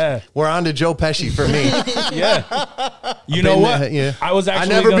those. We're on to Joe Pesci for me. Yeah. You know what? Yeah. I was actually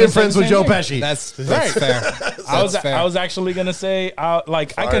never gonna been say friends the with same Joe thing. Pesci. That's Right. fair. I was actually gonna say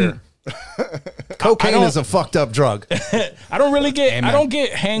like I can. Cocaine I don't- is a fucked up drug. I don't really get. Amen. I don't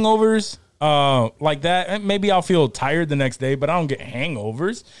get hangovers like that. Maybe I'll feel tired the next day, but I don't get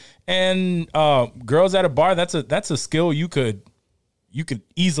hangovers. And girls at a bar, that's a skill you could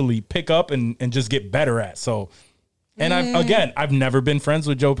easily pick up and just get better at. So, and I've never been friends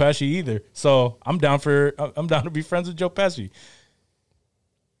with Joe Pesci either. So I'm down to be friends with Joe Pesci.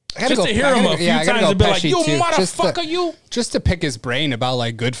 Just to hear him a few times and be like, "You motherfucker, you!" Just to pick his brain about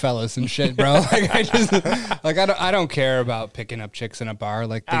like Goodfellas and shit, bro. I don't care about picking up chicks in a bar.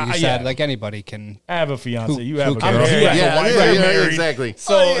 Like you said, yeah. like anybody can. I have a fiance. Who- You have who a cares? girl. You have Yeah, a wife. yeah, You're yeah, married. exactly.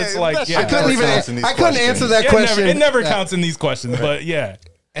 So it's like, that yeah. shit never counts in these I couldn't answer that It question. never counts in these questions, but yeah.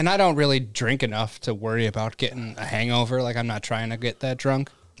 And I don't really drink enough to worry about getting a hangover. Like I'm not trying to get that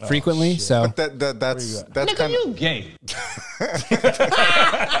drunk frequently. So That's kind of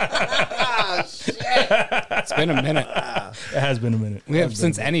it's been a minute. It has been a minute. We have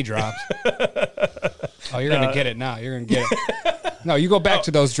since any dropped. Oh, you're gonna get it now. You're gonna get it. No, you go back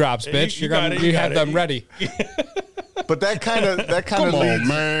to those drops, bitch. you You're got gonna it, you you have got it. them ready. But that kind of Come leads. on,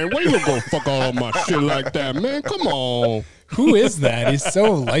 man. Why you gonna fuck all my shit like that, man? Come on. Who is that? He's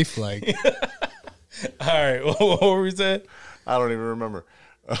so lifelike. All right, what were we saying? I don't even remember.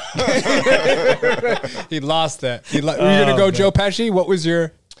 He lost that. Were you gonna go Joe Pesci? What was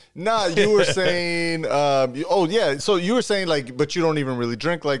your? Nah, you were saying. Oh yeah, so you were saying like, but you don't even really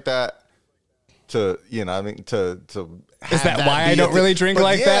drink like that. To I mean, to Is that why I don't really drink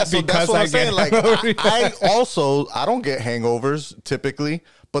like that? So Because that's what I I'm saying. get Like, I don't get hangovers typically,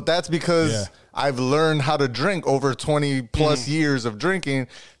 but that's because Yeah. I've learned how to drink over 20 plus years of drinking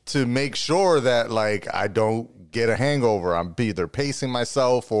to make sure that like I don't get a hangover. I'm either pacing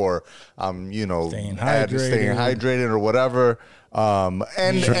myself or I'm Staying staying hydrated or whatever. And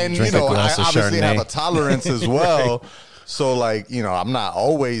drink I a glass of obviously have Chardonnay. a tolerance as well. So like I'm not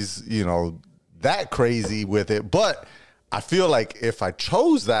always that crazy with it, but I feel like if I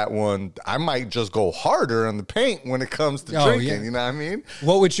chose that one, I might just go harder on the paint when it comes to drinking. yeah. You know what I mean?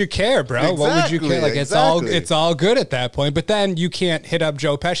 What would you care, bro? What would you Exactly, care? Like exactly. it's all good at that point. But then you can't hit up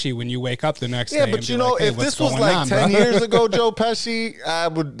Joe Pesci when you wake up the next Yeah, day. but and be like, hey, if what's this was going like on, 10 bro? years ago, Joe Pesci,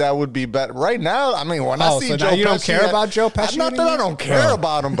 that would be better. Right now, I mean, when I Oh, see so Joe now you Pesci, don't care about Joe Pesci Not that I anymore? don't care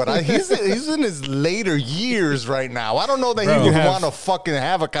about him, but he's in his later years right now. I don't know that Bro. he would You have want to fucking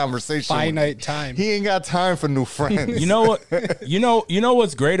have a conversation. with finite me. time. He ain't got time for new friends. You know what? You know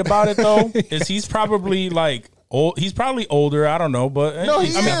what's great about it though is he's probably like old. He's probably older. I don't know, but No, he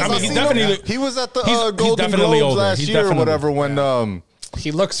is. I mean, I've he's seen definitely. him. He was at the he's Golden definitely Globes older. last He's year or definitely- whatever when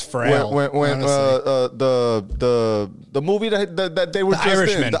He looks frail. when honestly. the movie that they were just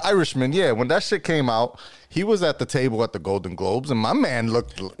Irishman. in, The Irishman, yeah, when that shit came out, he was at the table at the Golden Globes, and my man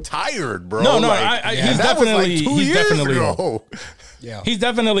looked tired, bro. No, Like, he's that was like definitely 2 he's years definitely ago. old. yeah. He's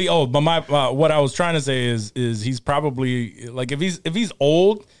definitely old. But my what I was trying to say is he's probably like if he's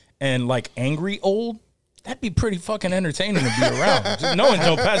old and like angry old, that'd be pretty fucking entertaining to be around. Just knowing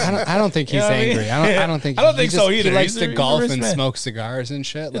Joe Pesci. I don't think he's You know what I mean? angry. I don't think. I don't he think so either. He likes He's a- to he's a golf rich and man. smoke cigars and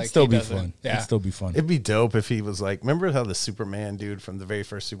shit. It'd still he be doesn't- fun. Yeah. It'd still be fun. It'd be dope if he was like, remember how the Superman dude from the very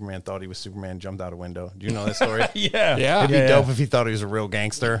first Superman thought he was Superman, jumped out a window? Do you know that story? Yeah, Yeah. It'd be yeah. dope if he thought he was a real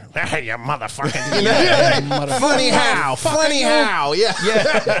gangster. Hey, you motherfucker. Funny how? Funny how?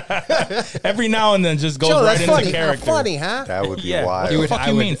 Yeah. Every now and then, just goes Joe, right that's into funny. character. Funny, huh? That would be Yeah. wild. What the fuck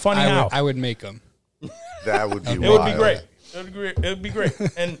you mean? Funny how? I would make him. That would be It wild. would be great. It would be great.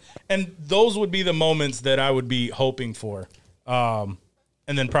 And those would be the moments that I would be hoping for, and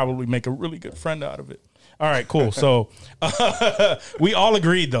then probably make a really good friend out of it. All right, cool. So we all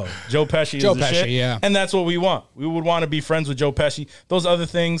agreed though, Joe Pesci is Joe the Pesci, shit, yeah. and that's what we want. We would want to be friends with Joe Pesci. Those other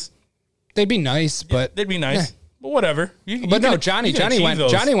things, They'd be nice, but they'd be nice, but whatever. You but no, can- Johnny you can achieve went.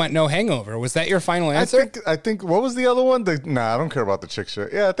 those. Johnny went no hangover. Was that your final answer? I think what was the other one? Nah, I don't care about the chick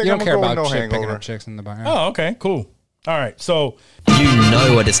shit. Yeah, I think You I'm don't gonna care go with about no chick picking hangover. up chicks in the bar. Oh, okay, cool. All right, so You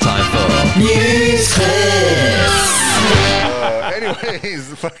know what it's time for. News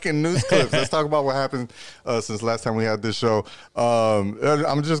Anyways, fucking news clips. Let's talk about what happened since last time we had this show.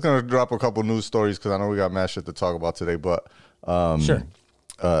 I'm just gonna drop a couple news stories because I know we got mad shit to talk about today. But sure.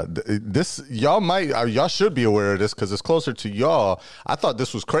 this y'all should be aware of this because it's closer to y'all. I thought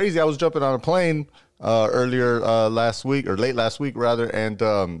this was crazy. I was jumping on a plane earlier last week or late last week rather, and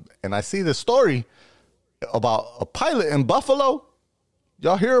I see this story about a pilot in Buffalo.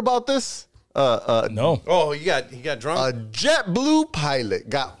 Y'all hear about this? No. Oh, he got A drunk? JetBlue pilot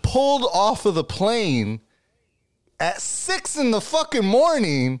got pulled off of the plane at 6 in the fucking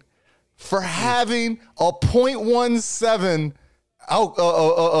morning for having a .17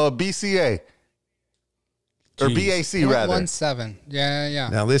 BCA or Jeez. BAC rather. 1.17. Yeah.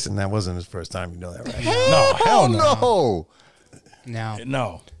 Now, listen, that wasn't his first time. You know that, right? No, hell no. no. Now,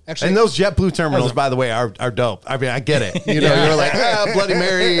 No. actually, And those JetBlue terminals, by the way, are dope. I mean, I get it. You know, you're like, Bloody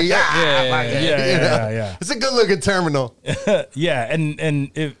Mary. Yeah. It's a good looking terminal. Yeah, and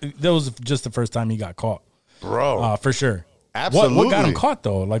that was just the first time he got caught, Bro. for sure. Absolutely. What got him caught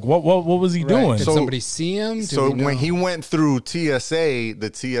though? Like what was he doing? did somebody see him? Do So we know? when he went through TSA, the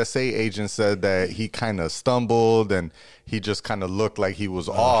TSA agent said that he kind of stumbled and he just kind of looked like he was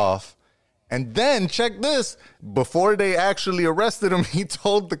off. And then check this, before they actually arrested him, he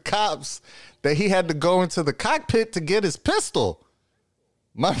told the cops that he had to go into the cockpit to get his pistol.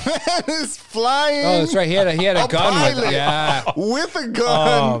 My man is flying. Oh, that's right. He had a gun with pilot him. Yeah. with a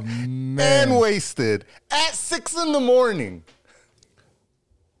gun and wasted at 6 in the morning.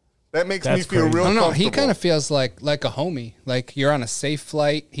 That makes That's me feel crazy. real I don't know. comfortable. He kind of feels like a homie. Like you're on a safe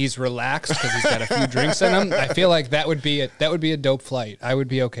flight. He's relaxed because he's got a few drinks in him. I feel like that would be a dope flight. I would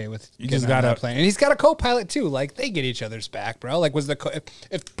be okay with getting just on gotta- that plane. And he's got a co-pilot too. Like they get each other's back, bro. Like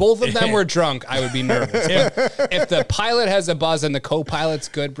if both of them were drunk, I would be nervous. If the pilot has a buzz and the co-pilot's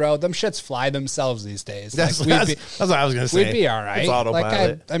good, bro, them shits fly themselves these days. That's, Like, that's what I was gonna say. we'd be all right. It's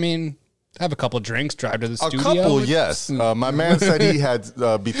autopilot. Like I mean, have a couple drinks, drive to the A studio. couple, yes. My man said he had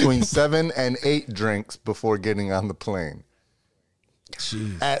between 7 and 8 drinks before getting on the plane.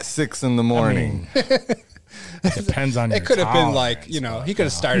 At 6 in the morning. Depends on your It could have been tolerance, like, he could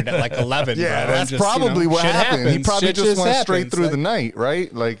have started at like 11. Yeah, bro, and that's just, probably what shit happened. He happens. probably Shit just went straight happens. through Like, the night,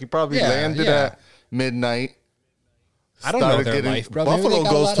 right? Like he probably Yeah, landed yeah. at midnight. I don't know started their getting- life, bro. Maybe Buffalo they got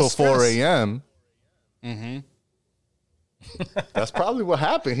a goes lot till of 4 stress. a.m. Mm-hmm. That's probably what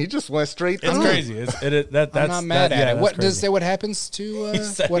happened. He just went straight It's through. crazy. That's I'm not mad at it. What does say? say? What happens to? He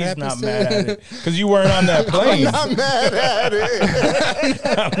said what he's happens not to? mad at it because you weren't on that plane. I'm mad at it.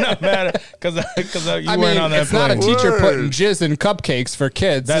 I'm not mad at it because you I weren't mean, on that it's not a plane. teacher Word. putting jizz in cupcakes for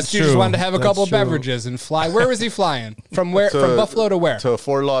kids. That's You just true. wanted to have a That's couple true. beverages and fly. Where was he flying? From where? From Buffalo to where? To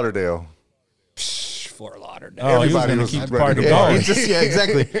Fort Lauderdale. Fort Lauderdale. Oh, he was Everybody going to was keep the ready party to go. going. He just, yeah,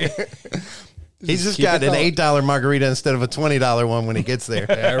 exactly. He's just keep got it an going. $8 margarita instead of a $20 one when he gets there.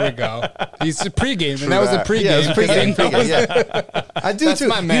 There we go. He's pregame, and that was a that. pregame. Yeah, it was pregame. thing. Yeah. I do That's too.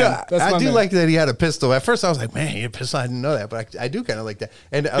 my man. You know, That's I my do man. like that he had a pistol. At first, I was like, "Man, he had a pistol." I didn't know that, but I do kind of like that.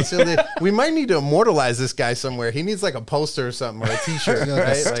 And I'll say that we might need to immortalize this guy somewhere. He needs like a poster or something or a T-shirt,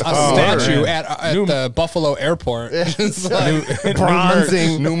 right? Like, A statue man. at New- the Buffalo airport. Just like,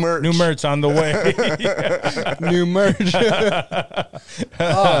 bronzing. New merch. New merch on the way. new merch.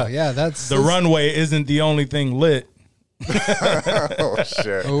 Oh yeah, that's The runway isn't the only thing lit. Oh,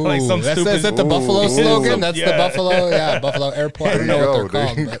 shit. Ooh, like some that's, stupid- is that the Buffalo Ooh. slogan? That's the Yeah. Buffalo Airport. I There don't you know go. what they're There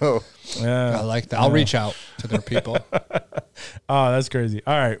called. you but go. Yeah. I like that. I'll reach out to their people. Oh, that's crazy.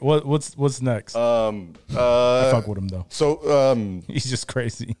 All right, what's next? I fuck with him though. So, He's just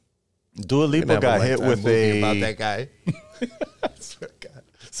crazy. Dua We're Lipa gonna have got a hit Lifetime with movie about a. that guy. I swear to God.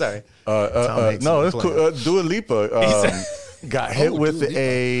 Sorry. Tom Hanks No, is it's cool. Dua Lipa got hit with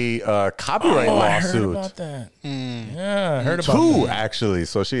a copyright I heard lawsuit. about that. Yeah, I heard about Two, that. actually.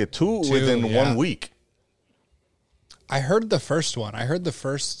 So she had two within yeah. 1 week. I heard the first one. I heard the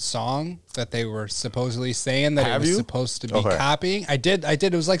first song that they were supposedly saying that Have it was you? supposed to be Okay. copying. I did.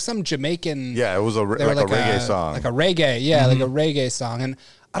 It was like some Jamaican. Yeah, it was they were like a reggae song. Like a reggae, yeah, like a reggae song. And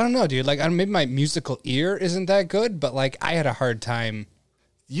I don't know, dude. Like, maybe my musical ear isn't that good, but like, I had a hard time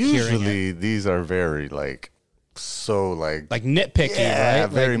Usually these are very so like nitpicky, yeah, right?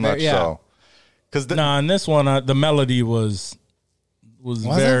 very Like, much yeah. so. Because Nah, in this one, the melody was it?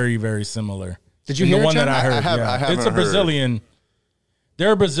 very, very similar. Did you In hear the it, one that John? I heard? I haven't it's a heard. Brazilian.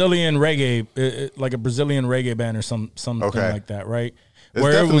 They're a Brazilian reggae, like a Brazilian reggae band or something Okay. like that, right? it's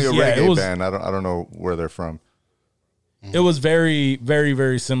definitely a reggae band. I don't know where they're from. It was very, very,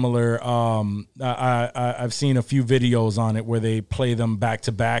 very similar. I've seen a few videos on it where they play them back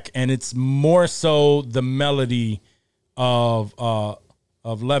to back, and it's more so the melody of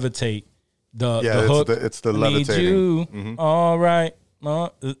Levitate. The Yeah, hook. it's the Need levitating. Mm-hmm. you, all right.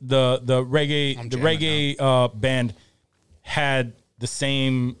 The reggae band had the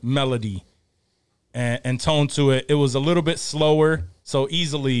same melody and tone to it. It was a little bit slower, so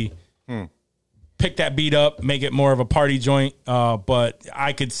easily pick that beat up, make it more of a party joint. But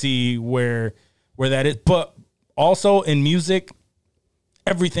I could see where that is. But also in music,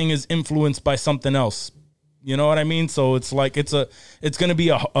 everything is influenced by something else. You know what I mean? So it's like it's going to be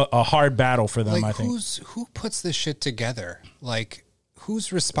a hard battle for them. Like, I think. who puts this shit together? Like,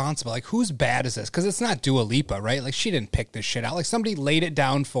 who's responsible? Like, whose bad is this? Because it's not Dua Lipa, right? Like, she didn't pick this shit out. Like, somebody laid it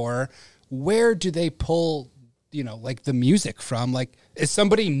down for her. Where do they pull, like the music from? Like, is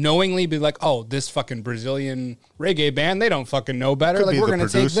somebody knowingly be like, oh, this fucking Brazilian reggae band, they don't fucking know better. Could Like, be we're the going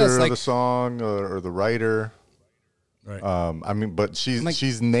to take producer this. of Like, the song or the writer. Right. I mean, but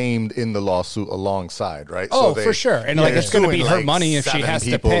she's named in the lawsuit alongside, right? oh, for sure. And like, it's going to be suing, her like, money if she 7 has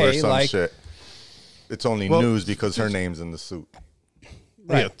to people or pay. some Like, shit. It's only news because her name's in the suit.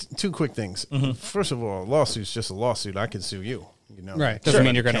 Yeah, two quick things. First of all, a lawsuit's just a lawsuit. I can sue you. right. Doesn't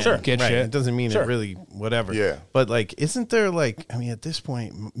mean you're going to get Right. shit. It doesn't mean it really whatever. Yeah. But like, isn't there like? I mean, at this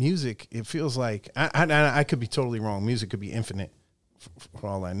point, music. It feels like I could be totally wrong. Music could be infinite, for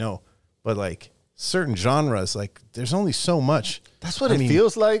all I know. But like certain genres, like there's only so much. That's what I it mean,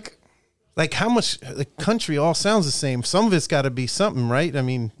 feels like. like how much the country all sounds the same. Some of it's got to be something, right? I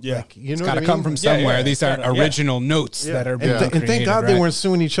mean, Yeah. like, you know, It's what got I to mean? come from somewhere. yeah, These are yeah. original notes that are being And, and thank created, God they right? weren't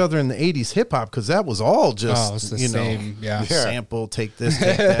suing each other in the '80s hip hop because that was all just it's the you same, know, yeah. sample, take this,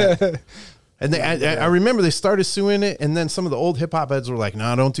 take that. And I remember they started suing it, and then some of the old hip hop heads were like,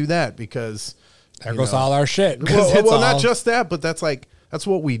 "No, don't do that because There you goes know, all our shit. 'cause Well, it's all- not just that, but that's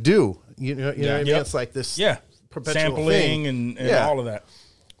what we do. You know what I mean? Yep. It's like this, Yeah. perpetual Sampling thing. and Yeah. all of that.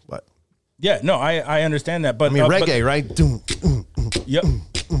 But Yeah, no, I understand that. But I mean, but- reggae, right? Doom, Yep.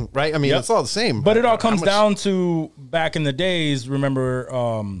 right? I mean, Yep. it's all the same. But it all how comes much- down to back in the days. Remember,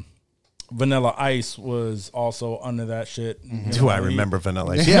 Vanilla Ice was also under that shit. You Do know, I he- remember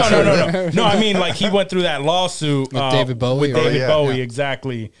Vanilla Ice? No, no. No, I mean, like he went through that lawsuit With David Bowie, With or- David yeah. Bowie, Yeah.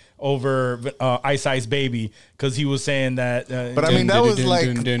 exactly, over Ice Ice Baby, because he was saying that. But I mean, that was like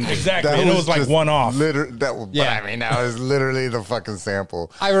exactly, that and it was like just one off. But Yeah. I mean, that was literally the fucking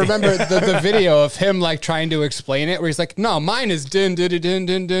sample. I remember the video of him like trying to explain it, where he's like, "No, mine is din din din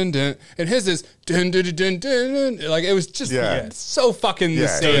din din din, and his is din din din din." Like it was just Yeah. so fucking the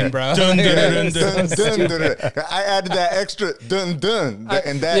Yeah. same, bro. Dun, dun, Like, dun, it was dun, so Dun, dun, stupid. dun, dun. I added that extra dun dun,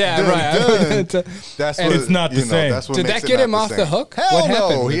 and that yeah, dun, right. dun. That's what It's not the you know, same. That's what Did makes that it get not him the off same. the hook? Hell What no,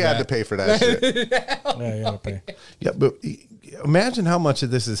 happened with he had that? to pay for that shit. Yeah, you gotta pay. Yeah, but imagine how much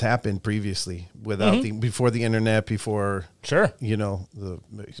of this has happened previously without before the internet, before Sure. you know the.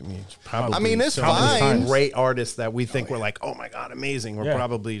 I mean, it's probably. I mean, it's some of the fine. Great artists that we think were like, oh my god, amazing. We're Yeah.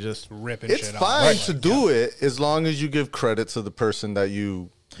 probably just Ripping It's shit fine off. to do it as long as you give credit to the person that you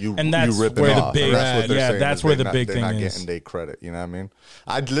And that's ripping where the off. big- That's what they're yeah, saying that's is where they're the big they're thing not is. getting their credit. You know what I mean?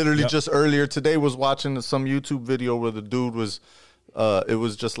 I literally just earlier today was watching some YouTube video where the dude was. It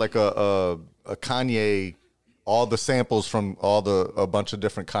was just like a Kanye, all the samples from a bunch of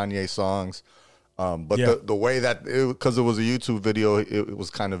different Kanye songs. But Yeah. the way that, because it was a YouTube video, it was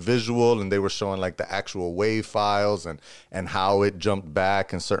kind of visual, and they were showing like the actual wave files and how it jumped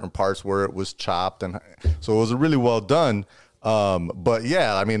back and certain parts where it was chopped, and so it was really well done. But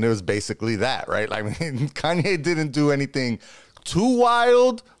yeah, I mean, it was basically that, right? I mean, Kanye didn't do anything too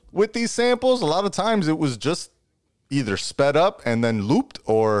wild with these samples. A lot of times it was just either sped up and then looped,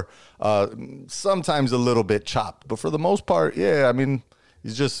 or sometimes a little bit chopped. But for the most part, yeah, I mean,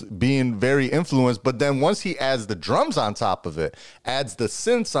 he's just being very influenced. But then once he adds the drums on top of it, adds the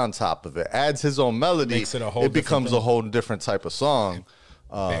synths on top of it, adds his own melody, Makes it a whole it becomes different a whole different type of song.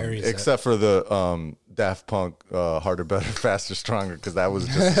 Buries it. Except for the Daft Punk Harder, Better, Faster, Stronger, because that was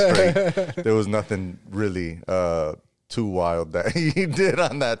just straight. There was nothing really too wild that he did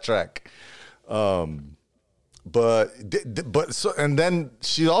on that track. But so, and then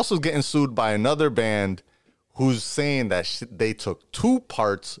she's also getting sued by another band who's saying that they took two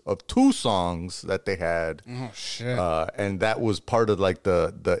parts of two songs that they had. Oh shit! And that was part of like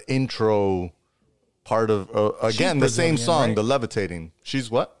the intro part of again the same Brazilian, song, right? the Levitating. She's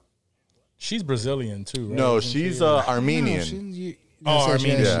what? She's Brazilian too, right? No, Isn't she's she? Armenian. Oh,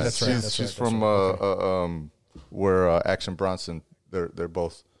 Armenian. Yeah, That's right. she's That's she's right, from that's right. where Action Bronson. They're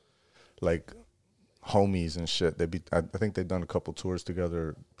both like homies and shit. I think they've done a couple tours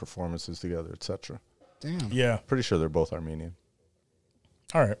together, performances together, etc. Damn. Yeah. Pretty sure they're both Armenian.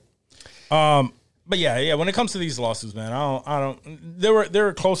 All right. But yeah. When it comes to these lawsuits, man, I don't. They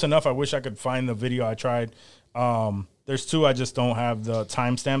were close enough. I wish I could find the video. I tried. There's two. I just don't have the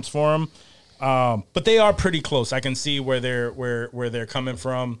timestamps for them. But they are pretty close. I can see where they're coming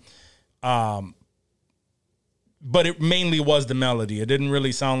from. But it mainly was the melody. It didn't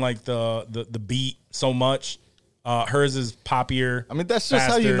really sound like the beat so much. Hers is poppier. I mean, that's just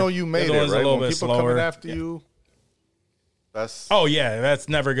how you faster. know you made The other it, one's a right? little When bit people slower. coming after you, that's. Oh yeah, that's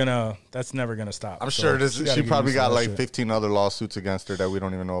never gonna stop. I'm So sure you she gotta get probably used to got that like shit. 15 other lawsuits against her that we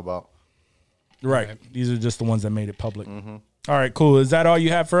don't even know about. Right. These are just the ones that made it public. All right, cool. Is that all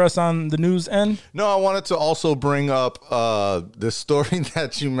you have for us on the news end? No, I wanted to also bring up the story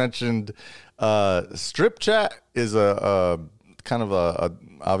that you mentioned. Strip Chat is a kind of a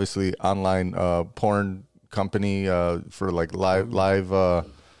obviously online porn company for like live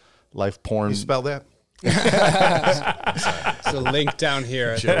porn. You spell that? It's a link down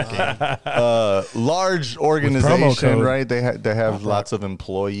here. Large promo organization, code. right? They have lots of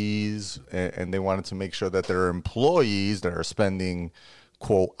employees, and they wanted to make sure that their employees that are spending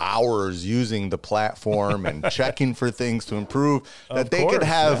quote hours using the platform and checking for things to improve that they could course,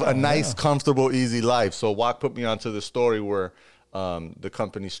 have yeah, a nice, comfortable, easy life. So Wak put me onto the story where the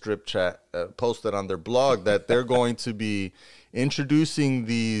company Strip Chat posted on their blog that they're going to be introducing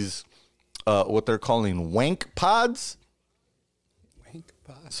these what they're calling wank pods.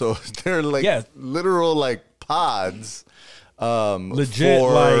 So they're like Yeah. literal like pods Legit,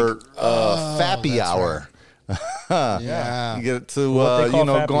 for like Fappy Hour. Yeah. You get to What they call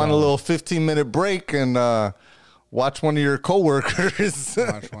Fappy go on a Hour. little 15-minute break and watch one of your coworkers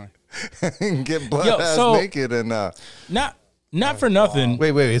and get butt ass so- naked and not for nothing.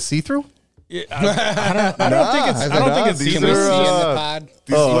 Wait, it's see-through? I don't think it's these seamless. are, See in the pod.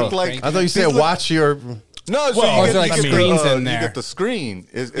 these look like I thought you said these look- watch your... No, so Well, you there get, like you get screens the, in there? You get the screen.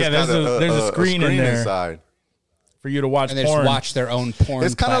 It's Yeah, got there's a screen in there. inside. For you to watch And they porn. just watch their own porn.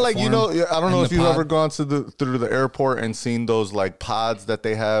 It's kind of like, you know, I don't know in if the you've pod. ever gone to through the airport and seen those like pods that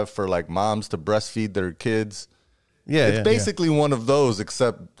they have for like moms to breastfeed their kids. Yeah, It's basically one of those,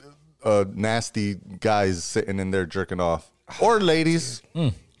 except nasty guys sitting in there jerking off, or ladies.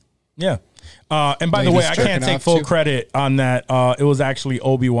 Yeah. And by the Ladies way, I jerking can't take off full too? credit on that. It was actually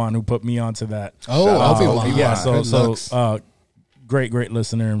Obi-Wan who put me onto that. Oh, Obi-Wan. Yeah, Good looks. so great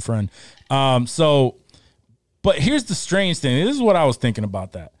listener and friend. But here's the strange thing. This is what I was thinking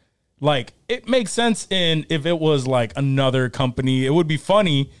about that. Like, it makes sense if it was like another company. It would be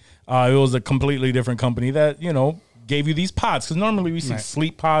funny. It was a completely different company that, you know, gave you these pods. Because normally we see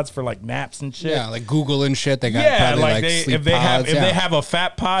sleep pods for like naps and shit. Yeah, like Google and shit. They got Yeah, probably like like sleep if they pods, have a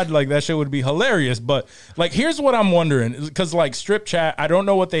fat pod, like that shit would be hilarious. But like, here's what I'm wondering, because like Strip Chat, I don't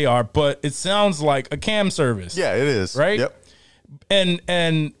know what they are, but it sounds like a cam service. Yeah, it is. Right? Yep.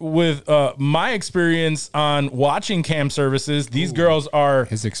 And with my experience on watching cam services, these girls are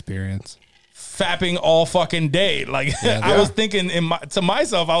his experience fapping all fucking day. Like I was thinking to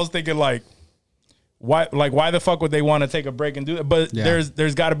myself, I was thinking like, why the fuck would they want to take a break and do that? But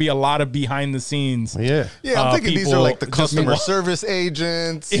there's got to be a lot of behind the scenes. Yeah. Yeah, I'm thinking these are people like the just customer wa- service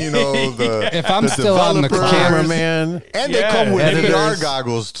agents, you know, the If I'm the still on the developers. Cameraman. And they Yeah. come with Editors. VR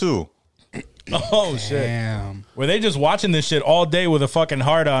goggles too. Oh shit! Damn. Were they just watching this shit all day with a fucking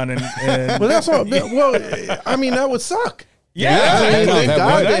heart on and Well, that's all. Well, I mean, that would suck. yeah, I mean, no, thank that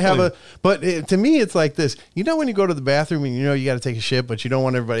God would. they have a. But to me, it's like this. You know, when you go to the bathroom and you know you got to take a shit, but you don't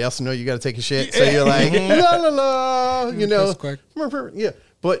want everybody else to know you got to take a shit, so you're like la la la. You know, That's quick. yeah.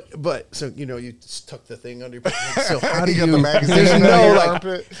 But so you know, you just tuck the thing under. So how do You got you? the magazine There's under no your like.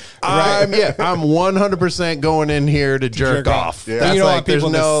 armpit. I'm 100% going in here to jerk off. Yeah. That's You don't like want there's people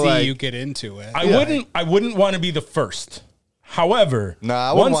no to see like. you get into it. I wouldn't want to be the first. However, Nah,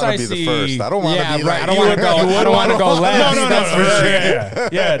 I wouldn't once want to be see, the first. I don't want to Yeah, be right. like, I don't want to go. I don't want to go last. No, That's for sure.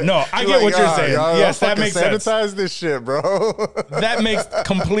 Yeah, no, I get like, what you're "Ah, saying. y'all Yes, that fucking makes sense. sanitize this shit, bro. That makes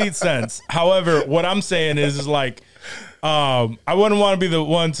complete sense. However, what I'm saying is like, I wouldn't want to be the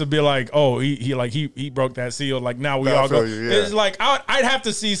one to be like, oh, he broke that seal. Like now we No, I all go. feel you, yeah. It's like I'd have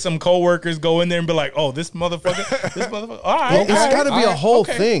to see some coworkers go in there and be like, oh, this motherfucker. All right, It's got to be a whole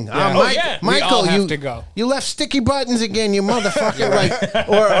thing. Oh, yeah. We all Michael, have you to go. You left sticky buttons again, you motherfucker! Like,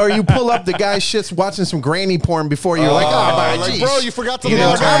 or you pull up the guy's shits watching some granny porn before you're like, oh my like, geez. bro, you forgot to You know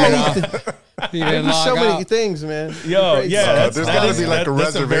log how out. many? He didn't There's so log many out. things, man. Yo, Crazy. yeah, There's that got to is- be like a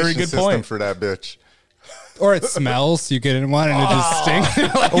that's a very reservation good system point. for that bitch. Or it smells. You get in one and it just stinks.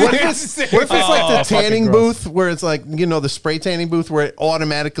 What if it's like the fucking tanning gross. booth where it's like, you know, the spray tanning booth where it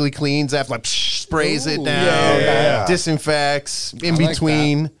automatically cleans after like sprays it Ooh, down, yeah. disinfects in like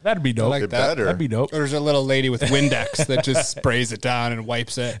between. That'd be dope. like It that. better. That'd be dope. Or there's a little lady with Windex that just sprays it down and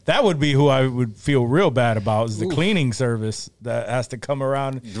wipes it. That would be who I would feel real bad about is the cleaning service that has to come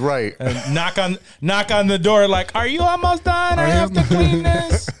around Right. and knock on the door like, are you almost done? I have to clean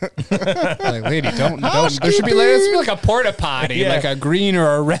this. Like, lady, don't. There should be like a porta potty, Yeah. like a green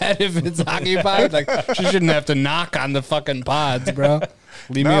or a red if it's occupied. Like, she shouldn't have to knock on the fucking pods, bro.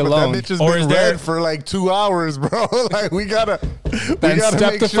 Leave me Nah, but alone. that bitch has Or been is there- red for like 2 hours, bro. Like we gotta step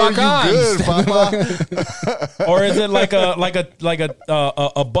make the sure fuck you on. good, papa. Or is it like a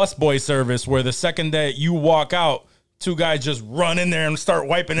busboy service where the second that you walk out, two guys just run in there and start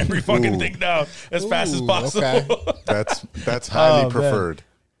wiping every fucking thing down as fast as Ooh, possible, okay. That's highly man. preferred.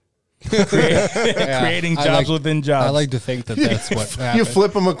 creating I jobs like- within jobs. I like to think that that's what You happens.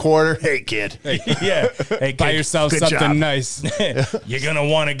 flip him a quarter. Hey, kid. Yeah, hey, Buy kid, yourself good something job. nice. you're gonna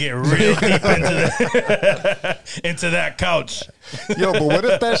want to get real deep into that couch. Yo, but what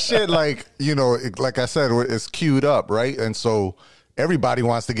if that shit, like, you know, like I said, it's queued up, right? And so everybody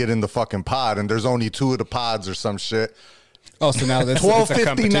wants to get in the fucking pod, and there's only 2 of the pods or some shit. Oh, so now this it's a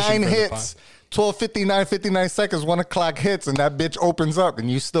competition 12:59 for the hits. 12:59, 59 seconds, 1 o'clock hits, and that bitch opens up,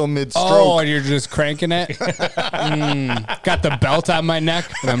 and you still mid-stroke. Oh, and you're just cranking it. Got the belt on my neck,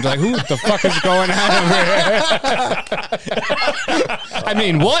 and I'm like, "Who the fuck is going on over here?" I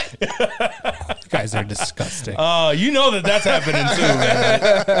mean, what? You guys are disgusting. You know that's happening too,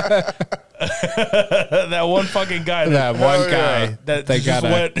 man. that one fucking guy. That one guy That they just gotta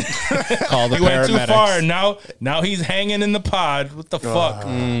went, call the he went too paramedics. far. Now he's hanging in the pod. What the fuck?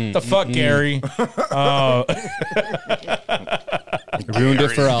 The fuck, Gary? Ruined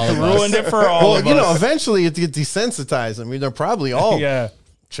it for all of us. Ruined it for all of Well, us. eventually it gets desensitized. I mean, they're probably all Yeah.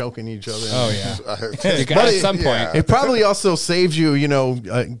 choking each other. Oh yeah. You got, But at some point. It probably also saves you,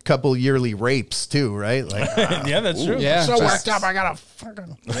 a couple yearly rapes too, right? Like, Yeah, that's true. Yeah. so Just- worked up, I gotta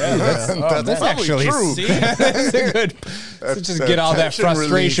fucking. That's actually true. see, that's a good. Just get all that tension relief.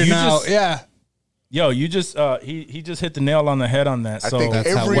 frustration You out. just- Yeah. Yo, you just he just hit the nail on the head on that. I So think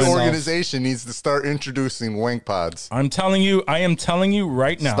That's how every it went off. organization needs to start introducing wank pods, I am telling you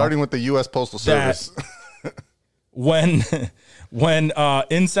right now. starting with the U.S. Postal That- Service. when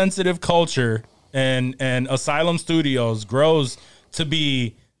insensitive culture and Asylum Studios grows to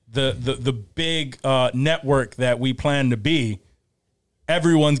be the big network that we plan to be,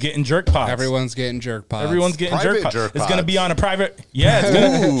 everyone's getting jerk pods. Everyone's getting jerk pods. Everyone's getting Private jerk pods. jerk It's going to be pods. on a private. Yeah, it's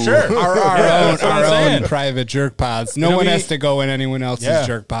gonna, sure. our Yeah, that's what I'm own saying. private jerk pods. No It'll one be- has to go in anyone else's Yeah.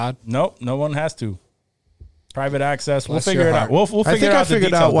 jerk pod. Nope, no one has to. Private access. We'll Bless figure your it out. heart. We'll I figure think out I the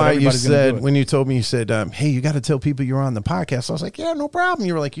figured details, out but why you everybody's gonna do said it. when you told me, you said, "Hey, you got to tell people you're on the podcast." I was like, "Yeah, no problem."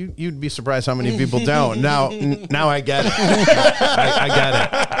 You were like, "You'd be surprised how many people don't." Now I get it. I get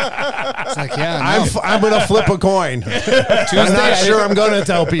it. It's like, yeah, no. I'm gonna flip a coin. I'm not sure I'm gonna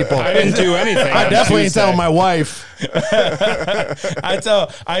tell people. I didn't do anything. I on definitely Tuesday. tell my wife.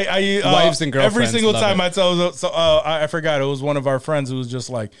 I Wives and every girlfriends single love time it. I tell I forgot it was one of our friends who was just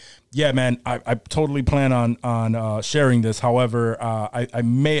like, yeah, man, I totally plan on sharing this. However, I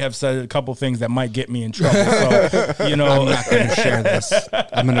may have said a couple things that might get me in trouble. So I'm not going to share this.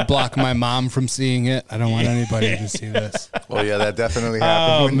 I'm going to block my mom from seeing it. I don't want anybody to see this. Well, yeah, that definitely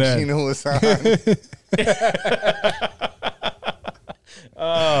happened when man. Gina was on.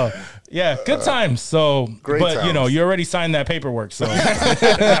 yeah, good times. So, Great but times. you already signed that paperwork. So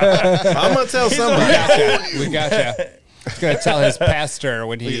I'm gonna tell somebody. We got you. He's going to tell his pastor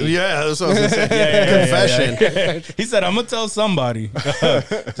when he... Yeah, that's what I was gonna say. Confession. he said, "I'm gonna tell somebody,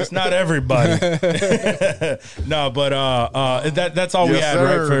 just not everybody." No, but that's all we Yes, had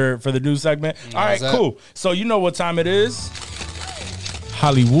sir. right for the news segment. All right, that? cool. So you know what time it is?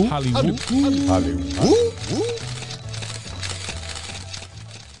 Hollywood.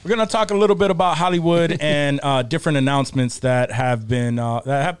 We're gonna talk a little bit about Hollywood and different announcements that have been that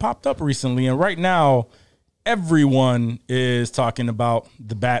have popped up recently. And right now, everyone is talking about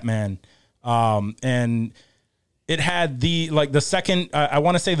the Batman, and it had the second. I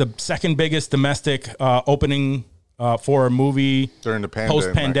want to say the second biggest domestic opening for a movie During the pandemic.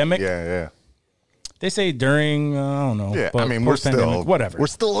 post-pandemic. Yeah. They say during I don't know. Yeah, but I mean, we're post-pandemic, still whatever. We're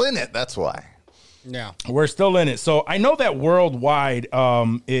still in it. That's why. Yeah. We're still in it. So I know that worldwide,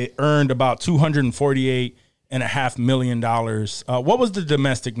 it earned about $248.5 million. What was the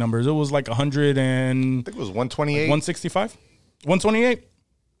domestic numbers? It was like 100 and I think it was 128. 165, 128,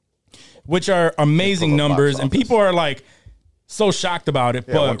 which are amazing Pull up numbers, box and office. people are like so shocked about it.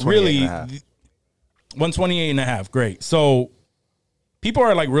 Yeah, But really, 128.5. 128.5, great. So people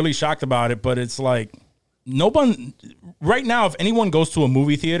are like really shocked about it, but it's like no one right now. If anyone goes to a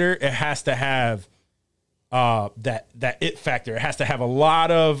movie theater, it has to have that it factor. It has to have a lot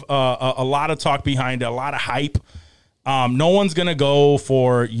of talk behind it, a lot of hype. No one's gonna go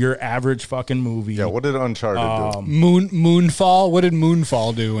for your average fucking movie. Yeah, what did Uncharted do? Moonfall? What did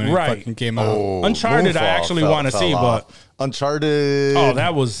Moonfall do when Right. it fucking came out? Uncharted, I Moonfall actually fell- want to fell see, off. but Uncharted.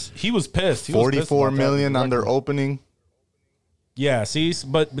 he was pissed. He was pissed 44 about that. million on their opening. Yeah, see,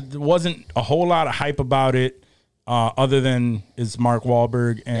 but there wasn't a whole lot of hype about it, other than it's Mark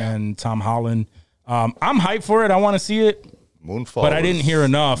Wahlberg and Tom Holland. I'm hyped for it. I want to see it. Moonfall, But I didn't hear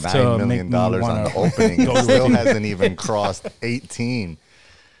enough to $9 make million me on wanna the opening. go It still see it. hasn't even crossed 18.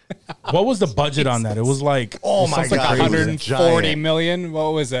 What was the budget on that? It was like Oh my It's like god, it was 140 giant. million.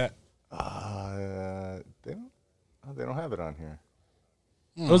 What was it? They don't have it on here.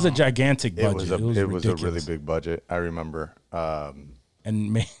 it was a gigantic It budget. was a ridiculous. really big budget. I remember.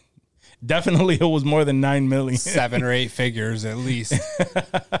 And definitely it was more than 9 million. 7 or 8 figures at least.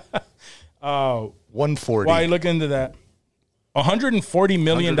 140. Why look into that? $140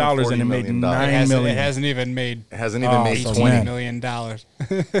 million and it made $140 $9 million. It hasn't even made It hasn't even made so 20. man. $20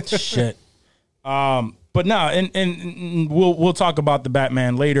 million. Shit. But no, and we'll talk about the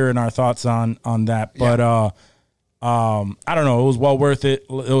Batman later in our thoughts on that. But I don't know. It was well worth it.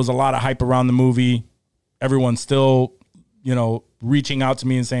 There was a lot of hype around the movie. Everyone's still, reaching out to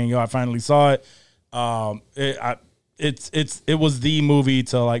me and saying, "Yo, I finally saw it." It was the movie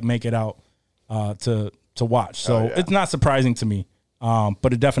to like make it out to watch. So Oh, yeah. it's not surprising to me.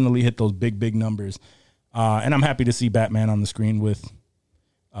 But it definitely hit those big numbers. And I'm happy to see Batman on the screen with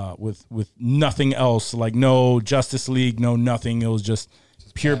nothing else, like no Justice League, no nothing. It was just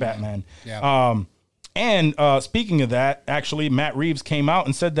pure Batman. Yeah. And speaking of that, actually, Matt Reeves came out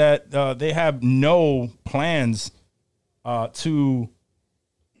and said that they have no plans to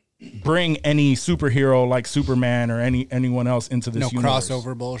bring any superhero like Superman or anyone else into this No universe.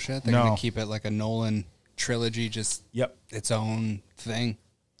 crossover bullshit. They're going to keep it like a Nolan trilogy, just its own thing.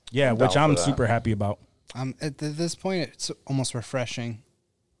 Yeah, which I'm super happy about. At this point, it's almost refreshing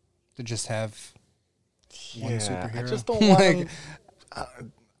to just have one superhero. I just don't want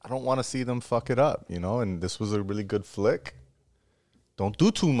I don't want to see them fuck it up, you know. And this was a really good flick. Don't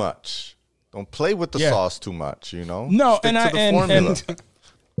do too much. Don't play with the sauce too much, you know. No, Stick to the formula. and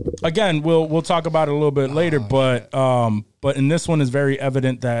again, we'll talk about it a little bit later, but in this one, it's very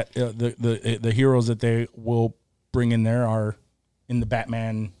evident that the heroes that they will bring in there are in the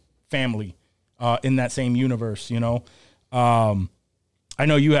Batman family, in that same universe. You know, I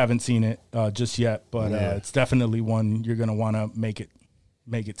know you haven't seen it just yet, but it's definitely one you're gonna want to make it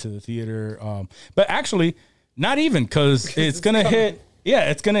to the theater. But actually, not even because it's gonna hit.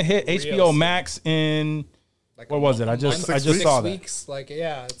 Yeah, it's gonna hit HBO Max in. What was it? I just saw that. Weeks,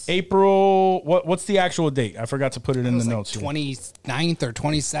 it's April. What's the actual date? I forgot to put it in the notes. 29th or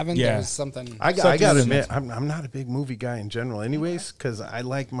 27th. Yeah. There was something. I got to admit, I'm not a big movie guy in general, anyways, because I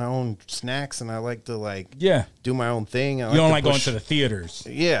like my own snacks and I like to do my own thing. You don't like going to the theaters.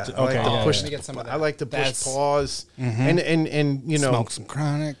 Yeah. Okay. I like to push pause and you know, smoke some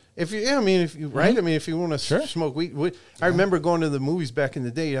Chronic. If you want to smoke weed, I remember going to the movies back in the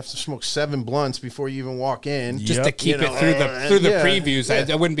day. You have to smoke 7 blunts before you even walk in, just to keep it through the previews.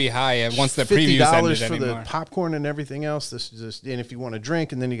 I wouldn't be high once the previews ended $50 for anymore. the popcorn and everything else. And if you want to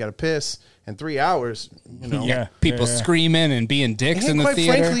drink, and then you got to piss, and 3 hours. You know, people screaming and being dicks in the quite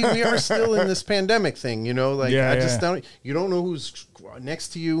theater. frankly, we are still in this pandemic thing. You know, don't. You don't know who's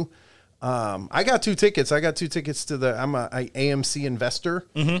next to you. I got 2 tickets. I got 2 tickets to I'm a AMC investor,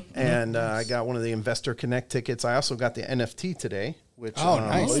 and I got one of the Investor Connect tickets. I also got the NFT today, which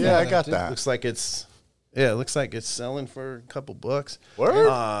nice. Yeah, I got that. Looks like it's selling for a couple bucks. Word?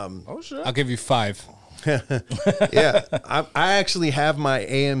 Oh shit! I'll give you 5. Yeah, I actually have my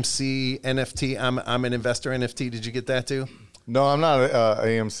AMC NFT. I'm an investor NFT. Did you get that too? No, I'm not a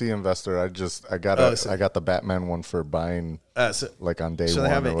AMC investor. I got the Batman one for buying like on day one. So they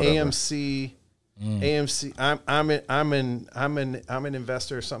have an or whatever. AMC. AMC. I'm an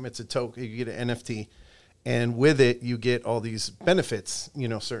investor or something. It's a token. You get an NFT, and with it you get all these benefits. You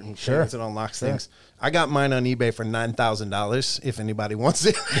know, certain things. It unlocks things. I got mine on eBay for $9,000. If anybody wants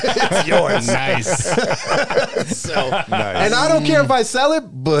it, it's yours. Nice. And I don't care if I sell it,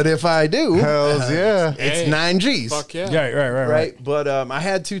 but if I do, hells yeah, it's 9 G's. Fuck yeah. Yeah, right. But I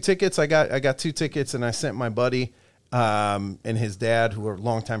had 2 tickets. I got 2 tickets, and I sent my buddy and his dad, who are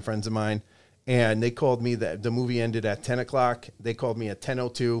longtime friends of mine, and they called me. That the movie ended at 10 o'clock. They called me at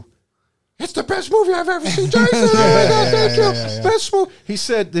 10:02. It's the best movie I've ever seen, Jason. Thank you. Best movie. He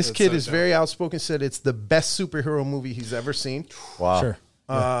said this kid is very outspoken. Said it's the best superhero movie he's ever seen. Wow. Sure.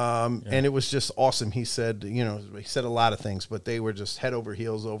 And it was just awesome. He said, he said a lot of things, but they were just head over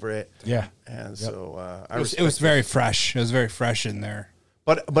heels over it. Yeah. And so It was very fresh. It was very fresh in there.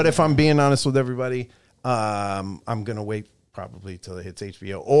 But if I'm being honest with everybody, I'm gonna wait probably till it hits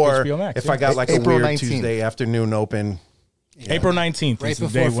HBO, or HBO Max, if I got like a April weird 19th. Tuesday afternoon open. Yeah. April 19th Right is the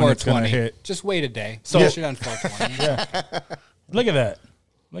before day when it's going to 420. hit. Just wait a day. So- Finish it on 420. Look at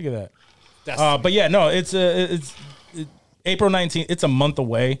that. But yeah, no, it's April 19th. It's a month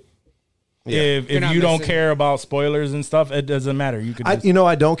away. If not you don't missing- care about spoilers and stuff, it doesn't matter. You could just,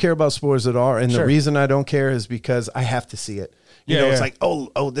 I don't care about spoilers at all, and Sure. the reason I don't care is because I have to see it. It's Yeah. like,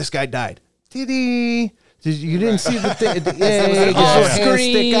 oh, this guy died. Did he? You didn't see the thing? was Yeah, off hand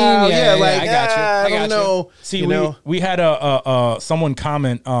screen. stick out. Yeah, like I got you. I I don't got you. know. See, we had someone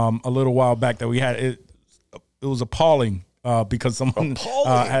comment a little while back that we had it was appalling because someone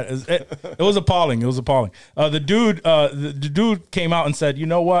it was appalling. It was appalling. The dude came out and said, "You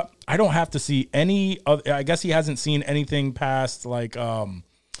know what? I don't have to see any other, I guess he hasn't seen anything past like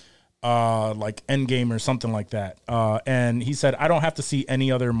Endgame or something like that." And he said, "I don't have to see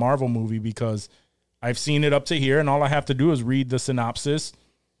any other Marvel movie because I've seen it up to here, and all I have to do is read the synopsis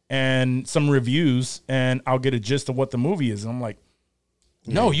and some reviews, and I'll get a gist of what the movie is." And I'm like,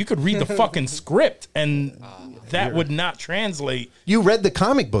 no, you could read the fucking script, and that would not translate. You read the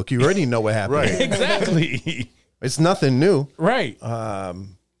comic book. You already know what happened. Right. Exactly. It's nothing new. Right.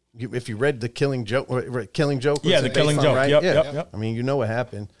 if you read the Killing Joke, Killing Joke. Yeah, was the it Killing based on, Joke. right? Yep. I mean, you know what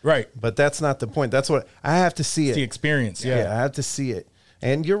happened. Right. But that's not the point. That's what I have to see It's it. the experience. I Yeah. have to see it.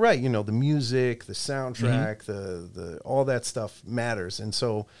 And you're right, the music, the soundtrack, Mm-hmm. the all that stuff matters. And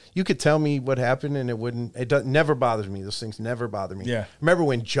so you could tell me what happened, and never bothers me. Those things never bother me. Yeah. Remember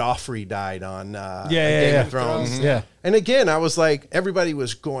when Joffrey died on Game yeah. of Thrones? Yeah. And again, I was like, everybody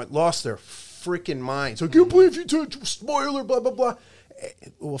was lost their freaking minds. I can't believe you took spoiler, blah blah blah.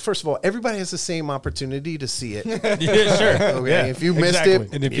 Well, first of all, everybody has the same opportunity to see it. Yeah, sure. Okay, Yeah, if you missed exactly.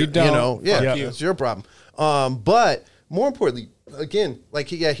 it, And if you don't, fuck you. it's your problem. But more importantly, again, like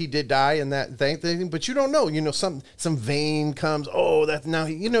he did die and that thing, but you don't know. Some vein comes. Oh, that's now.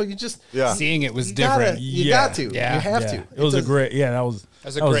 You just Seeing it was you gotta- different. You Yeah. got to. Yeah. You have Yeah. to. It was a great. Yeah, that was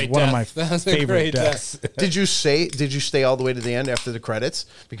a great one of my death. That was a favorite great deaths. Did you stay all the way to the end after the credits?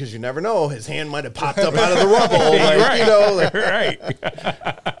 Because you never know, his hand might have popped up out of the rubble.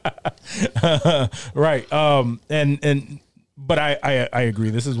 Right. But I agree.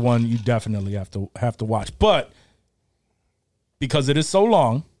 This is one you definitely have to watch. But because it is so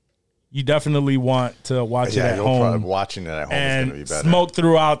long, you definitely want to watch it at you'll probably home watching it at home is going to be and better. smoke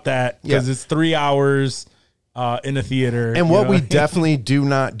throughout that because Yeah. it's 3 hours in a theater. And what we definitely do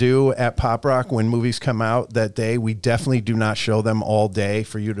not do at Pop Rock when movies come out that day, we definitely do not show them all day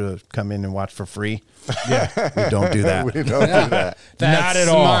for you to come in and watch for free. Yeah, we don't do that. We don't do that. That's Not at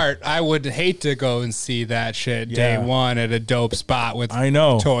all. smart. I would hate to go and see that shit day Yeah. one at a dope spot with I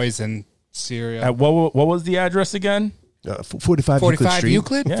know. toys and cereal. At what was the address again? 45 45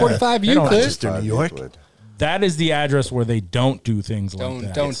 Euclid? Yeah. 45 They don't Euclid? Just in New York. That is the address where they don't do things like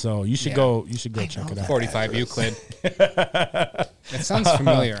that. Don't- So you should yeah. go. You should go check it out. 45 Euclid. It sounds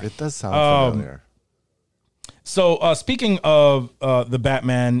familiar. It does sound familiar. So speaking of the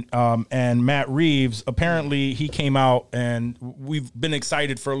Batman and Matt Reeves, apparently he came out, and we've been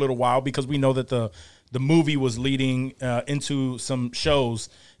excited for a little while because we know that the movie was leading into some shows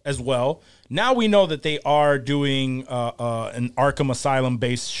as well. Now we know that they are doing an Arkham Asylum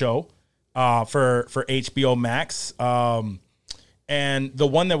based show for HBO Max. And the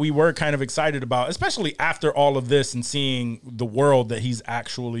one that we were kind of excited about, especially after all of this and seeing the world that he's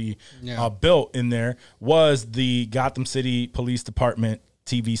actually built in there, was the Gotham City Police Department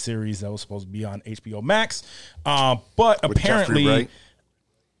TV series that was supposed to be on HBO Max. But apparently,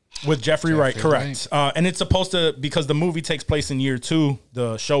 with Jeffrey Wright, correct. And it's supposed to, because the movie takes place in year 2,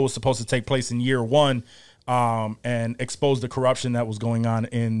 the show was supposed to take place in year 1 and expose the corruption that was going on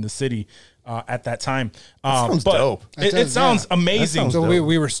in the city at that time. sounds dope. It sounds amazing. So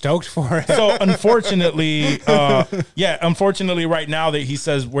we were stoked for it. So unfortunately, unfortunately, right now that he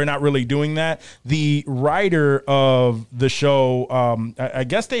says we're not really doing that. The writer of the show, I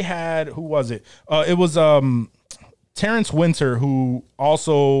guess they had, who was it? It was Terrence Winter, who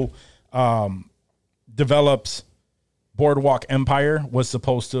also develops Boardwalk Empire, was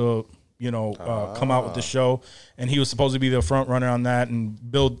supposed to come out with the show, and he was supposed to be the front runner on that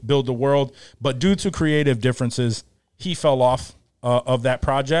and build the world. But due to creative differences, he fell off of that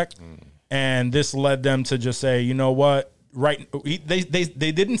project, and this led them to just say, you know what? Right? They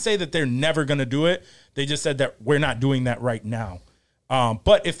didn't say that they're never going to do it. They just said that we're not doing that right now.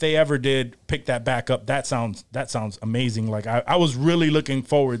 But if they ever did pick that back up, that sounds amazing. Like I was really looking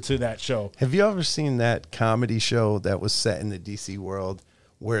forward to that show. Have you ever seen that comedy show that was set in the DC world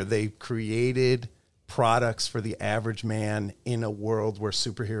where they created products for the average man in a world where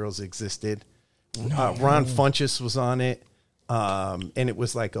superheroes existed? Ron Funches was on it. And it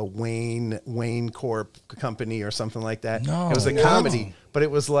was like a Wayne Corp company or something like that. No. It was a comedy, but it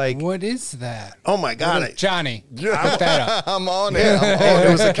was like, What is that? oh my God. Johnny, look that up. I'm on it.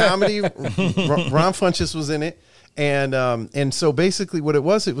 It was a comedy. Ron Funches was in it. And so basically what it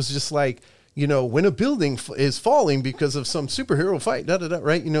was just like, when a building is falling because of some superhero fight,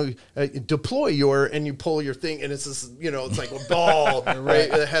 right? Deploy and you pull your thing, and it's this, it's like a ball, right?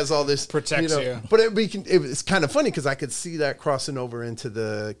 It has all this Protects you. But it's kind of funny because I could see that crossing over into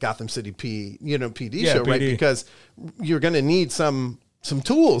the Gotham City PD show, right? PD. Because you're going to need some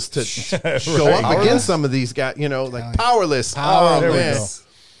tools to go up against some of these guys, like Powerless. Oh, There we man. go.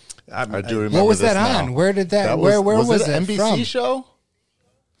 I do remember What was this that now. on? Where did that? Where was it it an NBC from? show?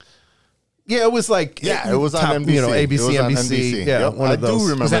 Yeah, it was like Yeah, it was on top, NBC. ABC, It was on NBC. Yeah, Yep. one of those. I do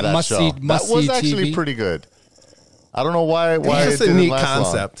remember Was that that must-see- show. That must-see was actually TV? pretty good. I don't know why was it just a didn't neat last long.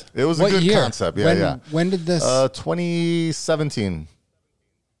 concept. It was a What good year? concept. Yeah, When did this? 2017.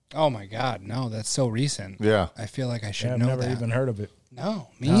 Oh my God, no, that's so recent. Yeah. I feel like I should I've know never that. even heard of it. No,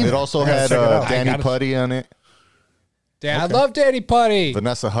 me either. It also gotta had check it out. Danny I gotta- Putty on it, I love Daddy Putty.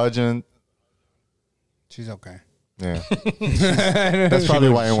 Vanessa Hudgens. She's okay. Yeah, that's probably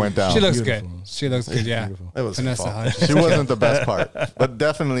why it went down. She looks good. She looks good. Yeah, It was Vanessa fun. Hudgens. She wasn't the best part, but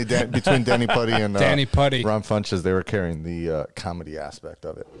definitely between Danny Putty and Danny Putty. Ron Funches, they were carrying the comedy aspect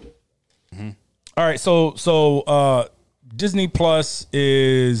of it. All right, so Disney Plus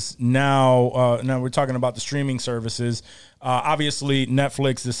is now we're talking about the streaming services. Obviously,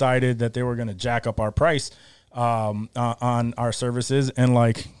 Netflix decided that they were going to jack up our price on our services, and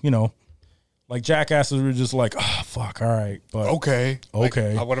like jackasses were just like, oh fuck, all right, but Okay. Like,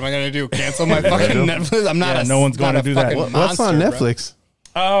 what am I gonna do? Cancel my fucking Netflix? I'm not. no one's going to do that. What's on Netflix?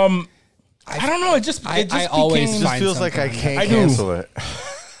 I don't know. It just always It just find feels like I something. can't I do. cancel it.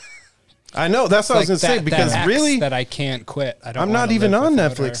 I know. That's what I was going to say, because that really, that I can't quit. I don't I'm not wanna even live on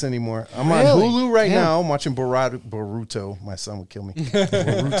without Netflix her. anymore. I'm on Really? Hulu right Yeah. now. I'm watching Boruto. My son would kill me.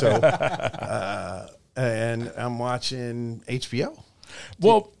 Boruto. And I'm watching HBO.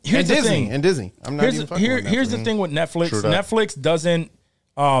 Well, here's and the Disney. thing. And Disney. I'm not even fucking with Here's Netflix. the thing with Netflix. True that. Netflix doesn't.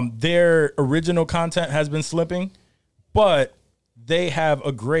 Their original content has been slipping, but they have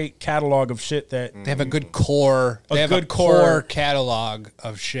a great catalog of shit that They have a good core. They have good a core core catalog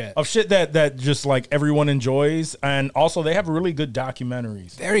of shit. that just like everyone enjoys, and also they have really good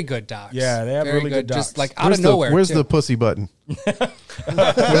documentaries. Very good docs. Yeah, they have Very really good docs. Just like out of nowhere. Where's too. the pussy button? Which one?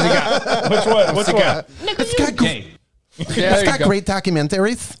 Which one? It's got great, There you go. great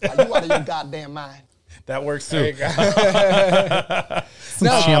documentaries. You out of your goddamn mind. That works too.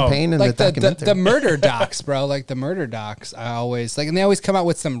 Champagne and Like the the documentary. murder docs, bro. Like the murder docs. I always like, and they always come out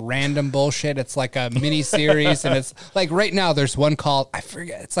with some random bullshit. It's like a mini series, and it's like right now there's one called, I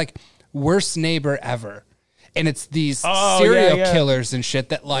forget. It's like Worst Neighbor Ever. And it's these serial killers and shit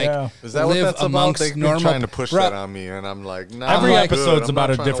that like Is that what live that's about? amongst They've been normal. trying to push Bro, that on me, and I'm like, nah, Every I'm good. episode's I'm about not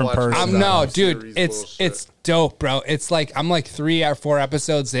a trying to different watch person. this no, series dude, it's bullshit. dope, bro. It's like I'm like 3 or 4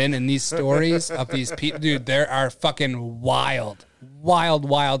 episodes in, and these stories of these people, dude, there are fucking wild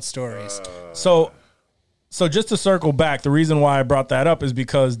stories. So just to circle back, the reason why I brought that up is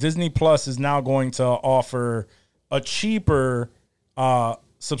because Disney Plus is now going to offer a cheaper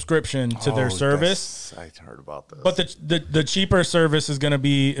subscription to their service. I heard about this. But the cheaper service is going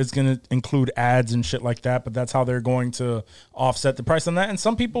to include ads and shit like that. But that's how they're going to offset the price on that. And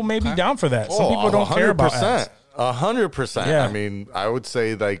some people may be down for that. Some people don't care about ads. 100%. Yeah. I mean, I would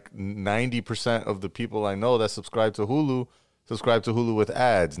say like 90% of the people I know that subscribe to Hulu with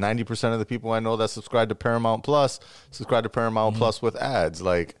ads. 90% of the people I know that subscribe to Paramount Plus subscribe to Paramount Plus with ads.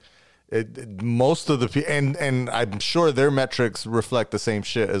 Like most of the and I'm sure their metrics reflect the same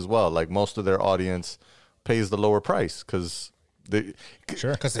shit as well. Like most of their audience pays the lower price because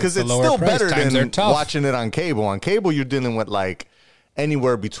Because it's the lower still price. better Times are than tough. watching it on cable. On cable, you're dealing with like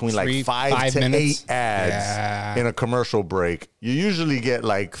anywhere between like 5 to minutes. 8 ads in a commercial break. You usually get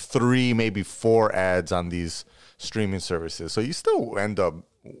like 3, maybe 4 ads on these streaming services. So you still end up,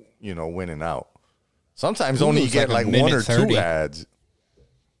 winning out. Sometimes only you Hulu's get like like a 1 or minute 2 30. ads.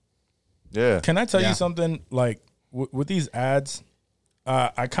 Yeah. Can I tell you something? Like with these ads,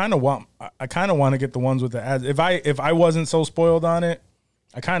 I kind of want to get the ones with the ads. If I wasn't so spoiled on it,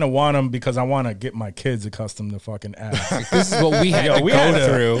 I kind of want them because I want to get my kids accustomed to fucking ads. This is what we had to we go had to-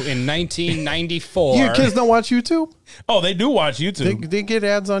 through in 1994. Your kids don't watch YouTube? Oh, they do watch YouTube. They get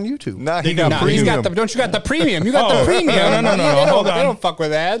ads on YouTube. Nah, he got No, he's premium. got the. Don't you got the premium? You got the premium. No. They Hold don't, on. they don't fuck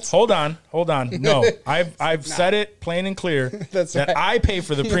with ads. Hold on. No, I've said it plain and clear That's that right. I pay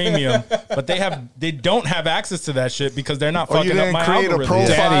for the premium, but they don't have access to that shit because they're not Oh, you fucking up didn't my create a algorithm.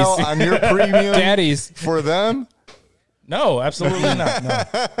 profile Daddies. on your premium Daddies. for them? No, absolutely not.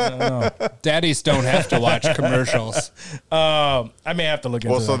 No. Daddies don't have to watch commercials. I may have to look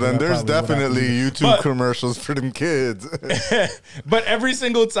into Well, so that, then but there's that probably would have to definitely do. YouTube But- commercials for them kids. But every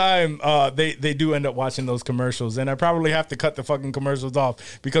single time they do end up watching those commercials, and I probably have to cut the fucking commercials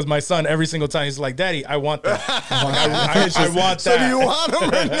off because my son every single time he's like, "Daddy, I want that. I want that." So do you want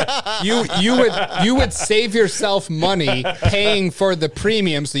them or not? You would save yourself money paying for the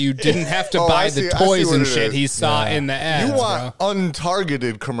premium so you didn't have to Oh, buy I the see toys what and it shit is. he saw in the ads. You want bro.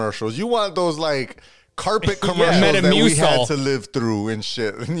 untargeted commercials. You want those like carpet commercials that we Metamucil. had to live through and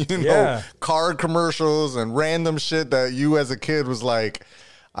shit. Yeah. Car commercials and random shit that you as a kid was like,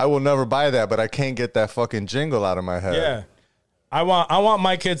 I will never buy that, but I can't get that fucking jingle out of my head. Yeah. I want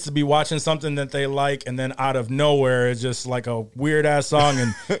my kids to be watching something that they like, and then out of nowhere, it's just like a weird ass song.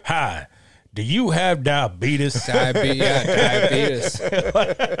 And hi, do you have diabetes? Diabetes.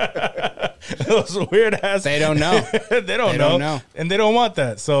 Those weird ass. They don't know. they don't don't know, know. and they don't want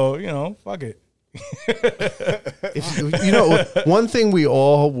that. So fuck it. One thing we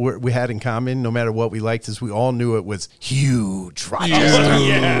had in common, no matter what we liked, is we all knew it was huge. Rochester.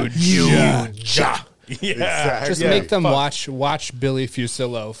 Yeah. Huge. Yeah. Exactly. Just make them watch Billy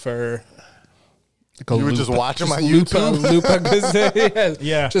Fusillo for. Like You would just watch him on YouTube? Lupa,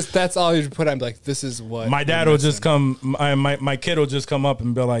 Yeah. Just that's all you put on. Like, this is what My dad will just come. My kid will just come up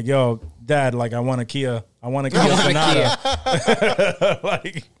and be like, "Yo, Dad, like I want a Kia. I want a Kia Sonata."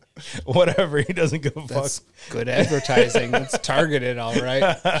 Like whatever. He doesn't give a That's fuck. good advertising. It's targeted, all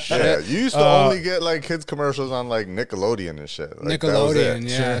right. Yeah, you used to only get like kids commercials on like Nickelodeon and shit. Like, that was Nickelodeon,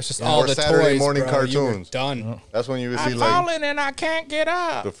 it. yeah. It's just all Or the Saturday toys, morning bro. You were cartoons. done. That's when you would see like Falling and I can't get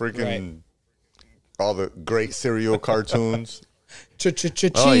up. the freaking Right. all the great cereal cartoons. Chia.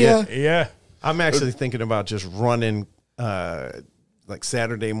 Oh, yeah. Yeah. I'm actually thinking about just running like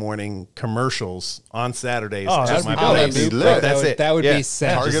Saturday morning commercials on Saturdays. Oh, Just that'd my be place. lit. lit. That's it. That would Yeah. be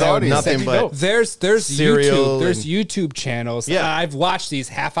sad. Target That would be audience. sad. Nothing but There's cereal YouTube. There's and- YouTube channels. Yeah. I've watched these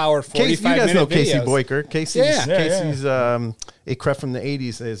half-hour, 45 Casey, you guys minute know Casey videos. Boyker. Casey's Yeah. Casey's a crep from the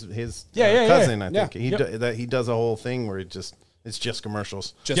 80s. His Yeah. cousin, I Yeah. think. He does a whole thing where it's just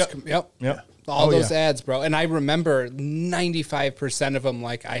commercials. Just Yep. all Oh, those yeah. ads, bro. And I remember 95% of them.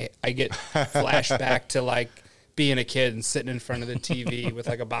 Like I get flashback to like being a kid and sitting in front of the TV with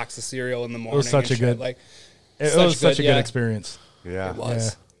like a box of cereal in the morning. It was such and a good shit. Like It was such a yeah. good experience. Yeah. It was.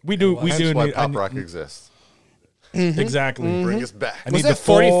 Yeah. We do Hence why need Pop Rock exists. exactly. Bring us back. I Was need that the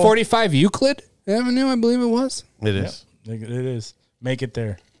full- 45 Euclid Avenue? I believe it was. It is. It is. Make it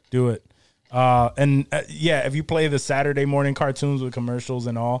there. Do it. And if you play the Saturday morning cartoons with commercials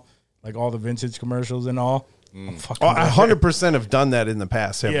and all, like all the vintage commercials and all, I'm fucking I 100% have done that in the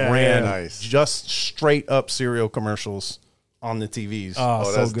past. Have Yeah, ran yeah. Nice. just straight up cereal commercials on the TVs. Oh,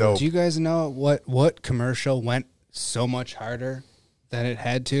 so that's good. dope. Do you guys know what commercial went so much harder than it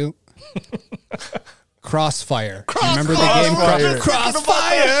had to? Crossfire. Do you remember the game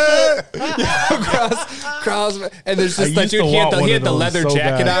Crossfire? Crossfire. And there's I just like used to dude, he want had one the of those leather so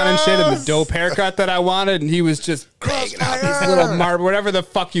jacket bad. on and shit, and the dope haircut that I wanted, and he was just banging out these little whatever the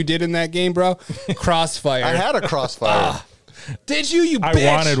fuck you did in that game, bro. Crossfire. I had a Crossfire. Did you? You I bitch.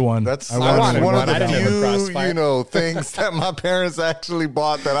 wanted one. That's I wanted one one. of I the didn't have a few, Crossfire. things that my parents actually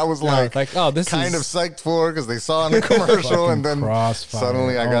bought that I was like, oh, this kind is- of psyched for because they saw in the commercial, and then Crossfire.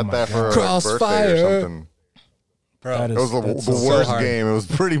 suddenly I Oh got my that for God. a birthday Crossfire. or something. Bro, That It was that's the so worst hard. game. It was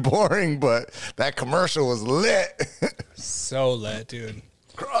pretty boring, but that commercial was lit. so lit, dude.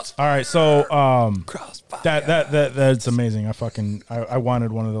 All right, so Crossfire. that's amazing. I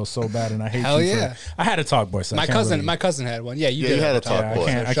wanted one of those so bad, and I hate Hell you. yeah. I had a Talk Boy. So I My can't cousin, really- my cousin had one. Yeah, you Yeah, did you have had a Talk I Boy.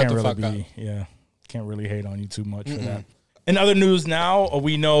 can't. I Shut can't the really fuck up. be. Yeah, can't really hate on you too much for that. In other news now,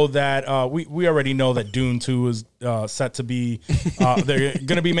 we know that we already know that Dune 2 is set to be. They're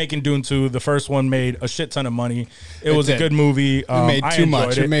going to be making Dune 2. The first one made a shit ton of money. It was a did. good movie. It made I too much.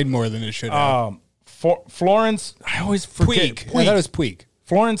 enjoyed It made more than it should have. Florence. I always forget. Puig. I thought it was Puig.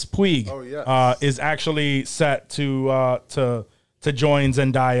 Florence Puig yes. is actually set to join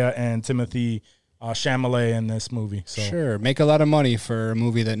Zendaya and Timothy Chalamet in this movie. So Sure, make a lot of money for a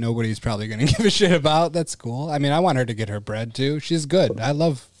movie that nobody's probably going to give a shit about. That's cool. I mean, I want her to get her bread too. She's good. I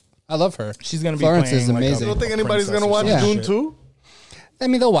love her. she's gonna be Florence playing is like a- amazing. You don't think anybody's princess gonna or watch some Dune shit. 2? I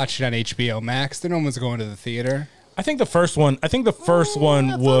mean, they'll watch it on HBO Max. No one's going to the theater. I think the first one. I thought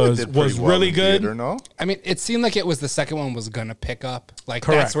it was did pretty well really in good. theater, no? I mean, it seemed like it was the second one was going to pick up. Like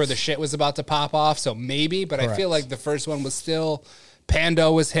Correct. that's where the shit was about to pop off. So maybe, but I feel Correct. like the first one was still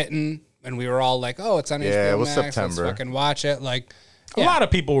Pando was hitting, and we were all like, "Oh, it's on Yeah, HBO it was Max. September. Let's fucking watch it." Like, A lot of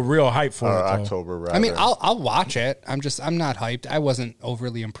people were real hyped for Or it. though. October, rather. I mean, I'll watch it. I'm not hyped. I wasn't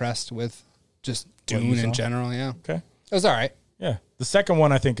overly impressed with just What you Dune in saw? general. Yeah, Okay. it was all right. Yeah, the second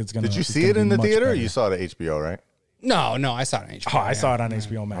one I think it's gonna. Did you it's see gonna it in be the much theater? Or better. you saw it at HBO, right? No, I saw it on HBO. Oh, I saw yeah. it on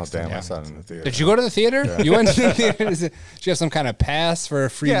HBO Oh, Max. damn, yeah. I saw it in the theater. Did you go to the theater? You went to the theater? Did you have some kind of pass for a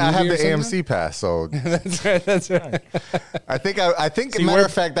free Yeah, I have movie the or something? AMC pass, so That's right. That's right. I think See, matter we're-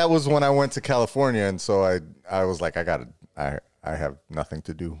 of fact, that was when I went to California, and so I was like, I have nothing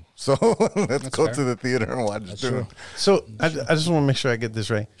to do, so let's go fair. to the theater and watch Dune. So I just want to make sure I get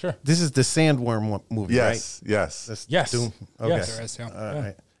this right. Sure. This is the Sandworm movie, right? Yes. That's Yes. Doom. Okay. Yes. There is, yeah. All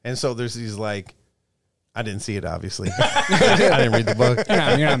right. And so there's these like, I didn't see it obviously. I didn't read the book.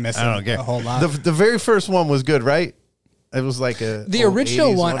 You're not missing I don't care. a whole lot. The very first one was good, right? It was like The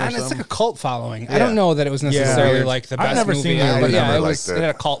original 80s one, or and it's like something. a cult following. I Yeah. don't know that it was necessarily Weird. like the I've best never movie. seen the but yeah, original. it was. Liked It it. had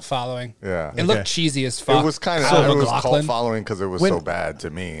a cult following. Yeah. It looked Okay. cheesy as fuck. It was kind of Silver it was cult McLaughlin. following because it was When- so bad to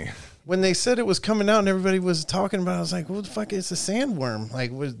me. When they said it was coming out and everybody was talking about it, I was like, what the fuck is a sandworm?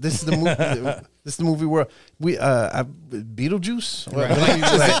 Like, this is the movie. This is the movie where Beetlejuice? Right.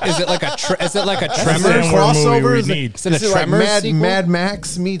 Like, is it like a Sandworm Tremor movie crossover? we Is it, need. Is it a is it like Tremors sequel? Mad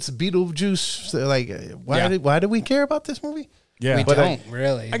Max meets Beetlejuice? So, like, why Yeah. did we care about this movie? Yeah, We but don't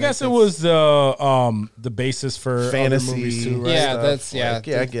really. I guess it was the basis for Fantasy. other movies too, right? Yeah, stuff. that's Like,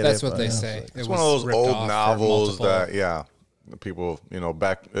 yeah, I get that's it, what but they yeah. say. It's one of those ripped old off for novels multiple- that, people,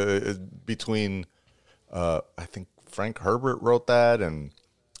 back between, I think Frank Herbert wrote that, and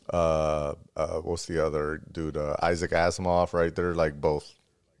what's the other dude? Isaac Asimov, right? They're like both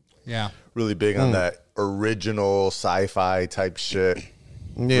really big on that original sci-fi type shit.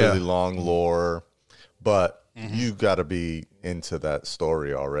 Yeah. Really long lore, but you got to be into that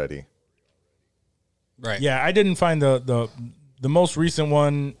story already. Right. Yeah, I didn't find the most recent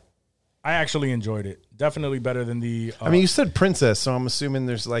one. I actually enjoyed it. Definitely better than the. I mean, you said princess, so I'm assuming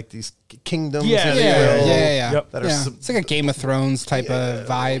there's like these kingdoms. Yeah, if you Yeah, will, yeah. Yep. That are Yeah. It's like a Game of Thrones type of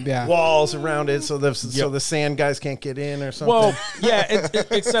vibe. Yeah. walls around it, so the sand guys can't get in or something. well, yeah,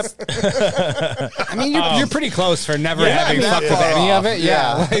 except I mean, you're pretty close for never Yeah, having I mean, fucked with far any off. of it.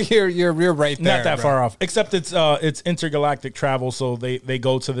 Yeah, like you're right there. not that bro. far off. Except it's intergalactic travel. So they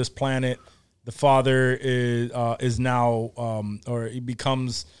go to this planet. The father is now or he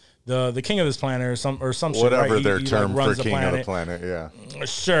becomes the king of this planet or some shit, Whatever right? their He, term like, for runs the king of the planet. planet, yeah.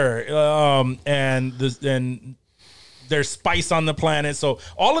 Sure. And there's spice on the planet. So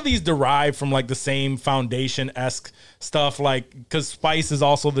all of these derive from like the same foundation-esque stuff, like because spice is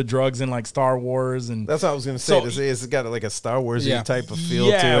also the drugs in like Star Wars, and that's what I was going to say. So- It's got like a Star Wars Yeah. type of feel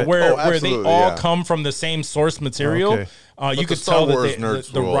yeah, to it. where they absolutely, all yeah. come from the same source material. Okay. But You the could Star tell that Wars they,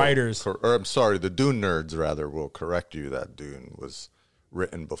 nerds the will writers. or I'm sorry, the Dune nerds rather will correct you that Dune was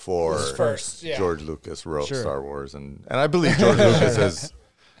written before first, yeah. George Lucas wrote Sure. Star Wars, and I believe George Lucas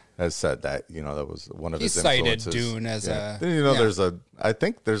has said that that was one of He his cited influences. Dune as a- There's I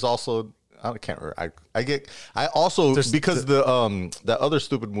think there's also I can't remember. I also because that other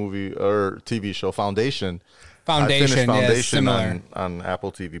stupid movie or TV show Foundation. I finished Foundation, yeah, Foundation similar. on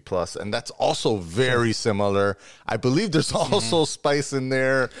Apple TV Plus, and that's also very similar. I believe there's also spice in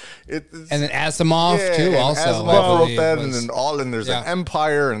there. It's, And then Asimov too. and Also, Asimov wrote that, was- and there's an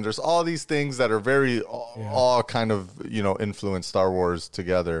empire, and there's all these things that are very all kind of influence Star Wars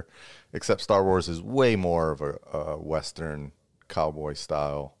together. Except Star Wars is way more of a Western cowboy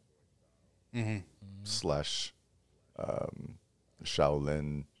style slash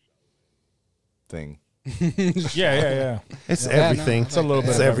Shaolin thing. Yeah. It's everything. It's a little bit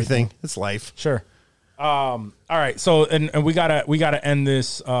It's of everything. It's life. Sure. All right. So, and we gotta end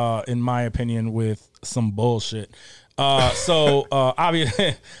this, in my opinion, with some bullshit.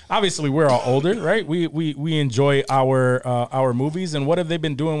 Obviously we're all older, right? We enjoy our movies, and what have they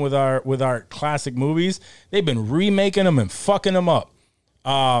been doing with our classic movies? They've been remaking them and fucking them up.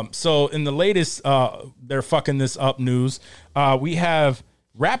 So in the latest, they're fucking this up news. We have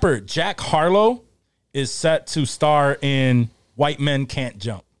rapper Jack Harlow is set to star in White Men Can't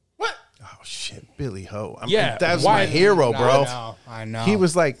Jump. What? Oh shit, Billy Ho. Yeah, that's why- my hero, bro. I know. He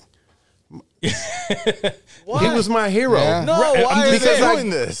was like, he was my hero. Yeah. No, Right, why I'm are just they saying- doing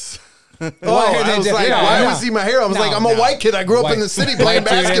this? I was like, why was he my hero? I was like, I'm a white kid. I grew up in the city playing White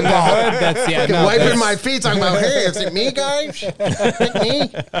dude in the basketball. hood, that's Fucking no, wiping that's- my feet, talking about, hey, is it me, guys?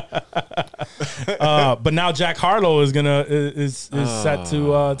 Me? But now Jack Harlow is set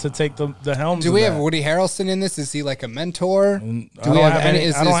to take the helm. Do we have Woody Harrelson in this? Is he like a mentor? Do don't we have have any? any-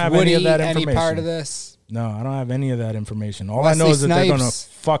 Is I don't this have Woody any of that any part information. of this? No, I don't have any of that information. All Wesley I know is that they're gonna Snipes.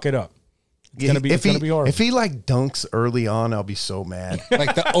 fuck it up. It's gonna be horrible. If he like dunks early on, I'll be so mad.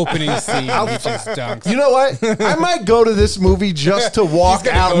 Like the opening scene, he just dunks. You know what? I might go to this movie just to walk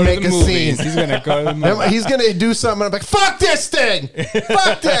out and make a scene. He's gonna go to the movies. He's gonna do something. I'm like, fuck this thing.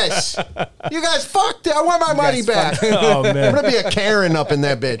 Fuck this. You guys fucked it. I want my money back. Oh I'm man. gonna be a Karen up in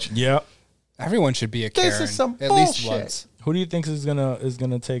that bitch. Yep. Everyone should be a This Karen is some at least bullshit. once. Who do you think is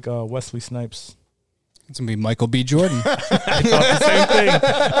gonna take Wesley Snipes? It's gonna be Michael B. Jordan. Same thing.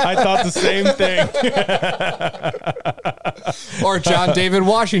 I thought the same thing. Or John David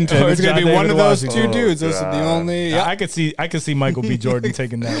Washington. Or It's going to John be one David of those Washington. two dudes. Those are the only. Yeah. I could see Michael B. Jordan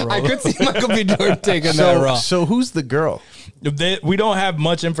taking that role. I could see Michael B. Jordan taking that role. So who's the girl? We don't have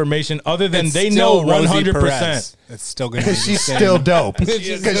much information other than It's they still know Rosie 100%. Perez. It's still going to be. She's still dope. Because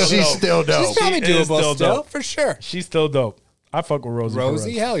she's still dope. She's probably She is doable still still, dope. for sure. She's still dope. I fuck with Rosie.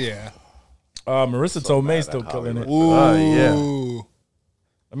 Rosie, Perez. hell yeah. Marissa Tomei still killing it. yeah. Ooh.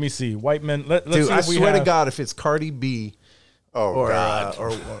 Let me see. White men. Let's Dude, see I if we swear to have- God, if it's Cardi B Oh or God,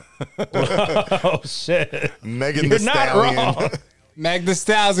 Oh shit. Megan You're Thee not Stallion. wrong. Meg Thee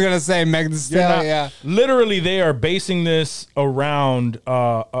Stallion's going to say Meg Thee You're Stallion, not- yeah. Literally, they are basing this around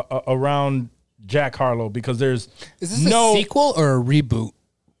around Jack Harlow because there's Is this no a sequel or a reboot?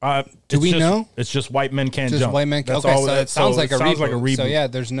 Do we know? It's just White Men Can't Just Jump. White Men. That's Okay, all- so it sounds like a reboot. So reboot. yeah,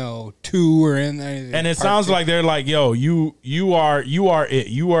 there's no 2 or anything. And it sounds like they're like, yo, you are it.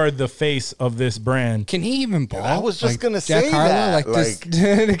 You are the face of this brand. Can he even ball? I was just gonna Jack say Harlow?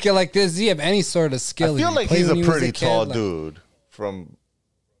 that. Does he have any sort of skill? I feel Did he like play he's when a he was pretty kid? tall Like- dude. From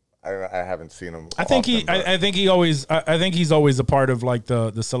I haven't seen him. I think often, but- I think he always. I think he's always a part of like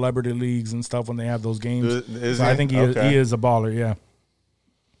the celebrity leagues and stuff when they have those games. Is So he? I think Okay. he is a baller. Yeah.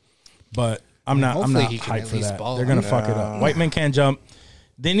 But I'm not hopefully hyped he can at for least that. ball. They're gonna fuck it up. White Men Can't Jump.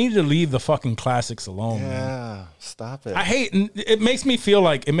 They need to leave the fucking classics alone, man. Yeah, stop it. I hate. It makes me feel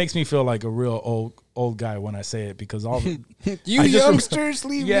like a real old guy when I say it because all the, You I just youngsters,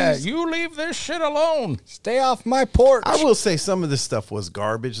 leave yeah, these- you leave this shit alone. Stay off my porch. I will say some of this stuff was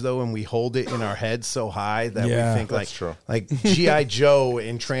garbage though, and we hold it in our heads so high that Yeah, we think that's true. like G.I. Joe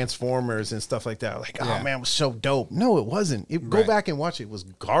and Transformers and stuff like that. Like, Yeah. oh man, it was so dope. No, it wasn't. Go Right. back and watch it. It was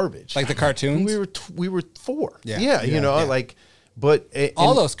garbage. Like the cartoons? We were 4. Yeah. You know, Yeah. like, but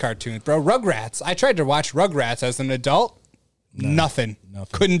All those cartoons, bro. Rugrats. I tried to watch Rugrats as an adult. Nothing.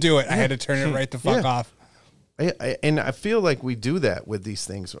 Couldn't do it. I had to turn it right the fuck Yeah. off. and I feel like we do that with these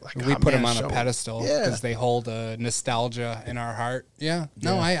things. We're like, We oh, put man, them on show a 'em. pedestal Yeah. because they hold a nostalgia in our heart. Yeah.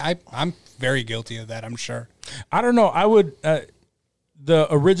 No, I'm very guilty of that, I'm sure. I don't know. I would the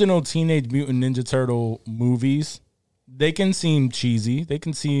original Teenage Mutant Ninja Turtle movies. They can seem cheesy. They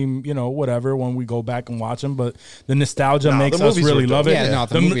can seem, whatever when we go back and watch them. But the nostalgia makes the us movies really were love dope. it. Yeah, no,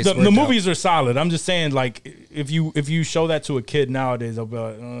 the movies were the dope. movies are solid. I'm just saying, like, if you show that to a kid nowadays, they'll be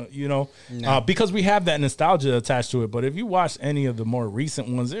like, because we have that nostalgia attached to it. But if you watch any of the more recent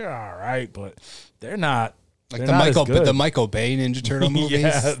ones, they're all right, but they're not. Like they're the not as Michael, good. the Michael Bay Ninja Turtle movies,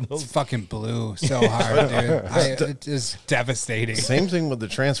 Yeah, it's fucking blew so hard, dude. It is devastating. Same thing with the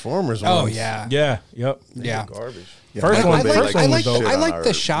Transformers. Oh ones. yeah, Yeah. Yep. yeah. Garbage. First one. I First one was dope. like the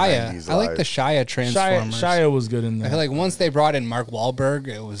Shia. I like the Shia Transformers. Shia was good in I there. feel like once they brought in Mark Wahlberg,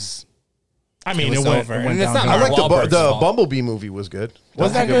 it was. I mean, it it was went, over. it went And it's not downhill. I like Wahlberg's the fault. Bumblebee movie was good.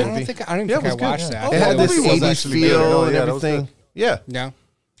 Was That's that a good? I don't think I Yeah, it was watched good. that. It had That this movie was 80s actually feel good. and Yeah, that was everything. Yeah. Yeah.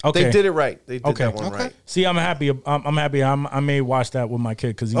 Okay. They did it right. They did Okay. that one right. See, I'm happy. I'm happy. I may watch that with my kid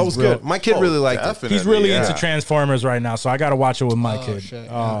because he's Oh, it was real, good. My kid really liked it. definitely, He's really yeah. into Transformers right now, so I got to watch it with my kid. shit,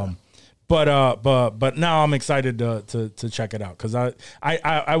 yeah. But now I'm excited to check it out because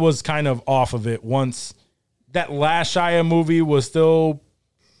I was kind of off of it once that last Shia movie was still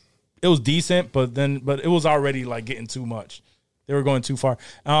it was decent, but it was already like getting too much. They were going too far.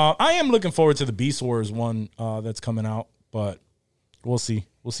 I am looking forward to the Beast Wars one that's coming out, but we'll see.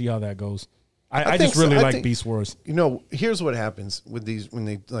 We'll see how that goes. I think just really so. I like think- Beast Wars. Here's what happens with these when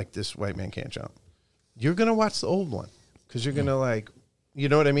they like this White Man Can't Jump. You're gonna watch the old one because you're gonna like, you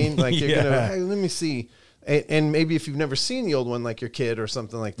know what I mean? Like you're Yeah. gonna, hey, let me see, and maybe if you've never seen the old one, like your kid or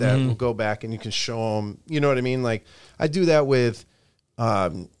something like that, Mm-hmm. will go back and you can show them. You know what I mean? Like I do that with,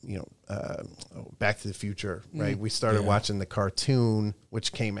 Back to the Future. Right? We started watching the cartoon,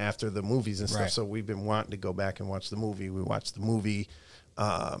 which came after the movies and stuff. Right. So we've been wanting to go back and watch the movie. We watched the movie.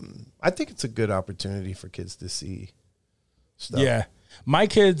 I think it's a good opportunity for kids to see stuff. Yeah, my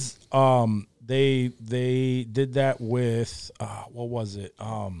kids, they did that with what was it?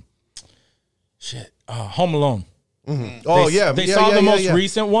 Home Alone. Oh They- yeah, they yeah, saw yeah, the yeah, most yeah.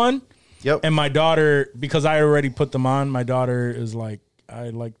 recent one. Yep. And my daughter, because I already put them on, my daughter is like, I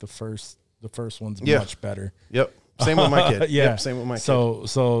like the first one's Yeah. much better. Yep. Same with my kid. Yeah. Yep, same with my kid.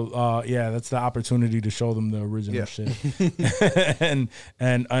 So that's the opportunity to show them the original Yeah. shit,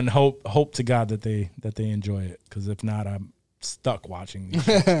 and hope to God that they enjoy it. Because if not, I'm stuck watching these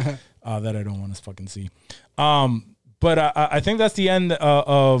shit, that I don't want to fucking see. But I think that's the end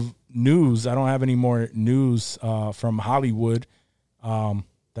of news. I don't have any more news from Hollywood.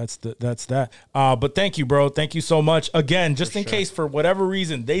 That's that. But thank you, bro. Thank you so much again. Just in case for whatever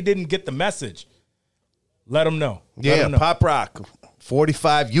reason they didn't get the message, let them know. Let Yeah, 'em know. Pop Rock,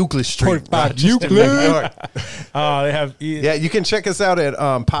 45 Euclid Street. 45 Rochester, Euclid. New York. They have Yeah, you can check us out at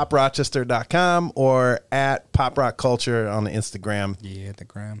poprochester.com or at Pop Rock Culture on the Instagram. Yeah, the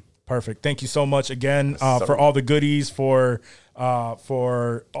gram. Perfect. Thank you so much again for all the goodies, for all of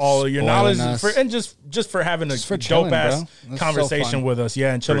your Spoiling knowledge, us. and just for having a for dope chilling, ass bro. That's conversation so fun. with us.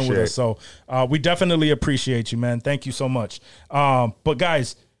 Yeah, and chilling with us. So we definitely appreciate you, man. Thank you so much. But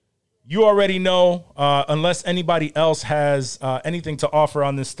guys, you already know, unless anybody else has anything to offer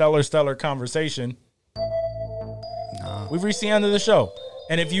on this stellar conversation, we've reached the end of the show.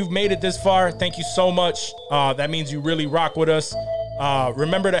 And if you've made it this far, thank you so much. That means you really rock with us.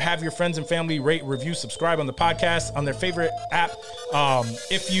 Remember to have your friends and family rate, review, subscribe on the podcast on their favorite app.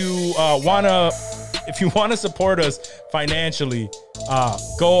 If you want to if you want to support us financially,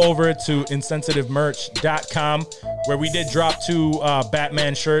 go over to insensitivemerch.com, where we did drop 2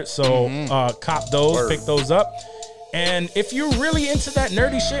 Batman shirts. So cop those, pick those up. And if you're really into that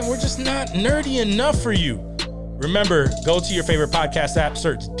nerdy shit and we're just not nerdy enough for you, remember, go to your favorite podcast app,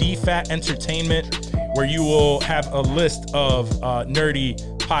 search DFAT Entertainment, where you will have a list of nerdy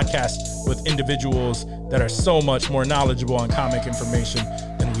podcasts with individuals that are so much more knowledgeable on comic information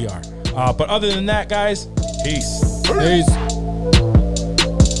than we are. But other than that, guys, peace. Peace.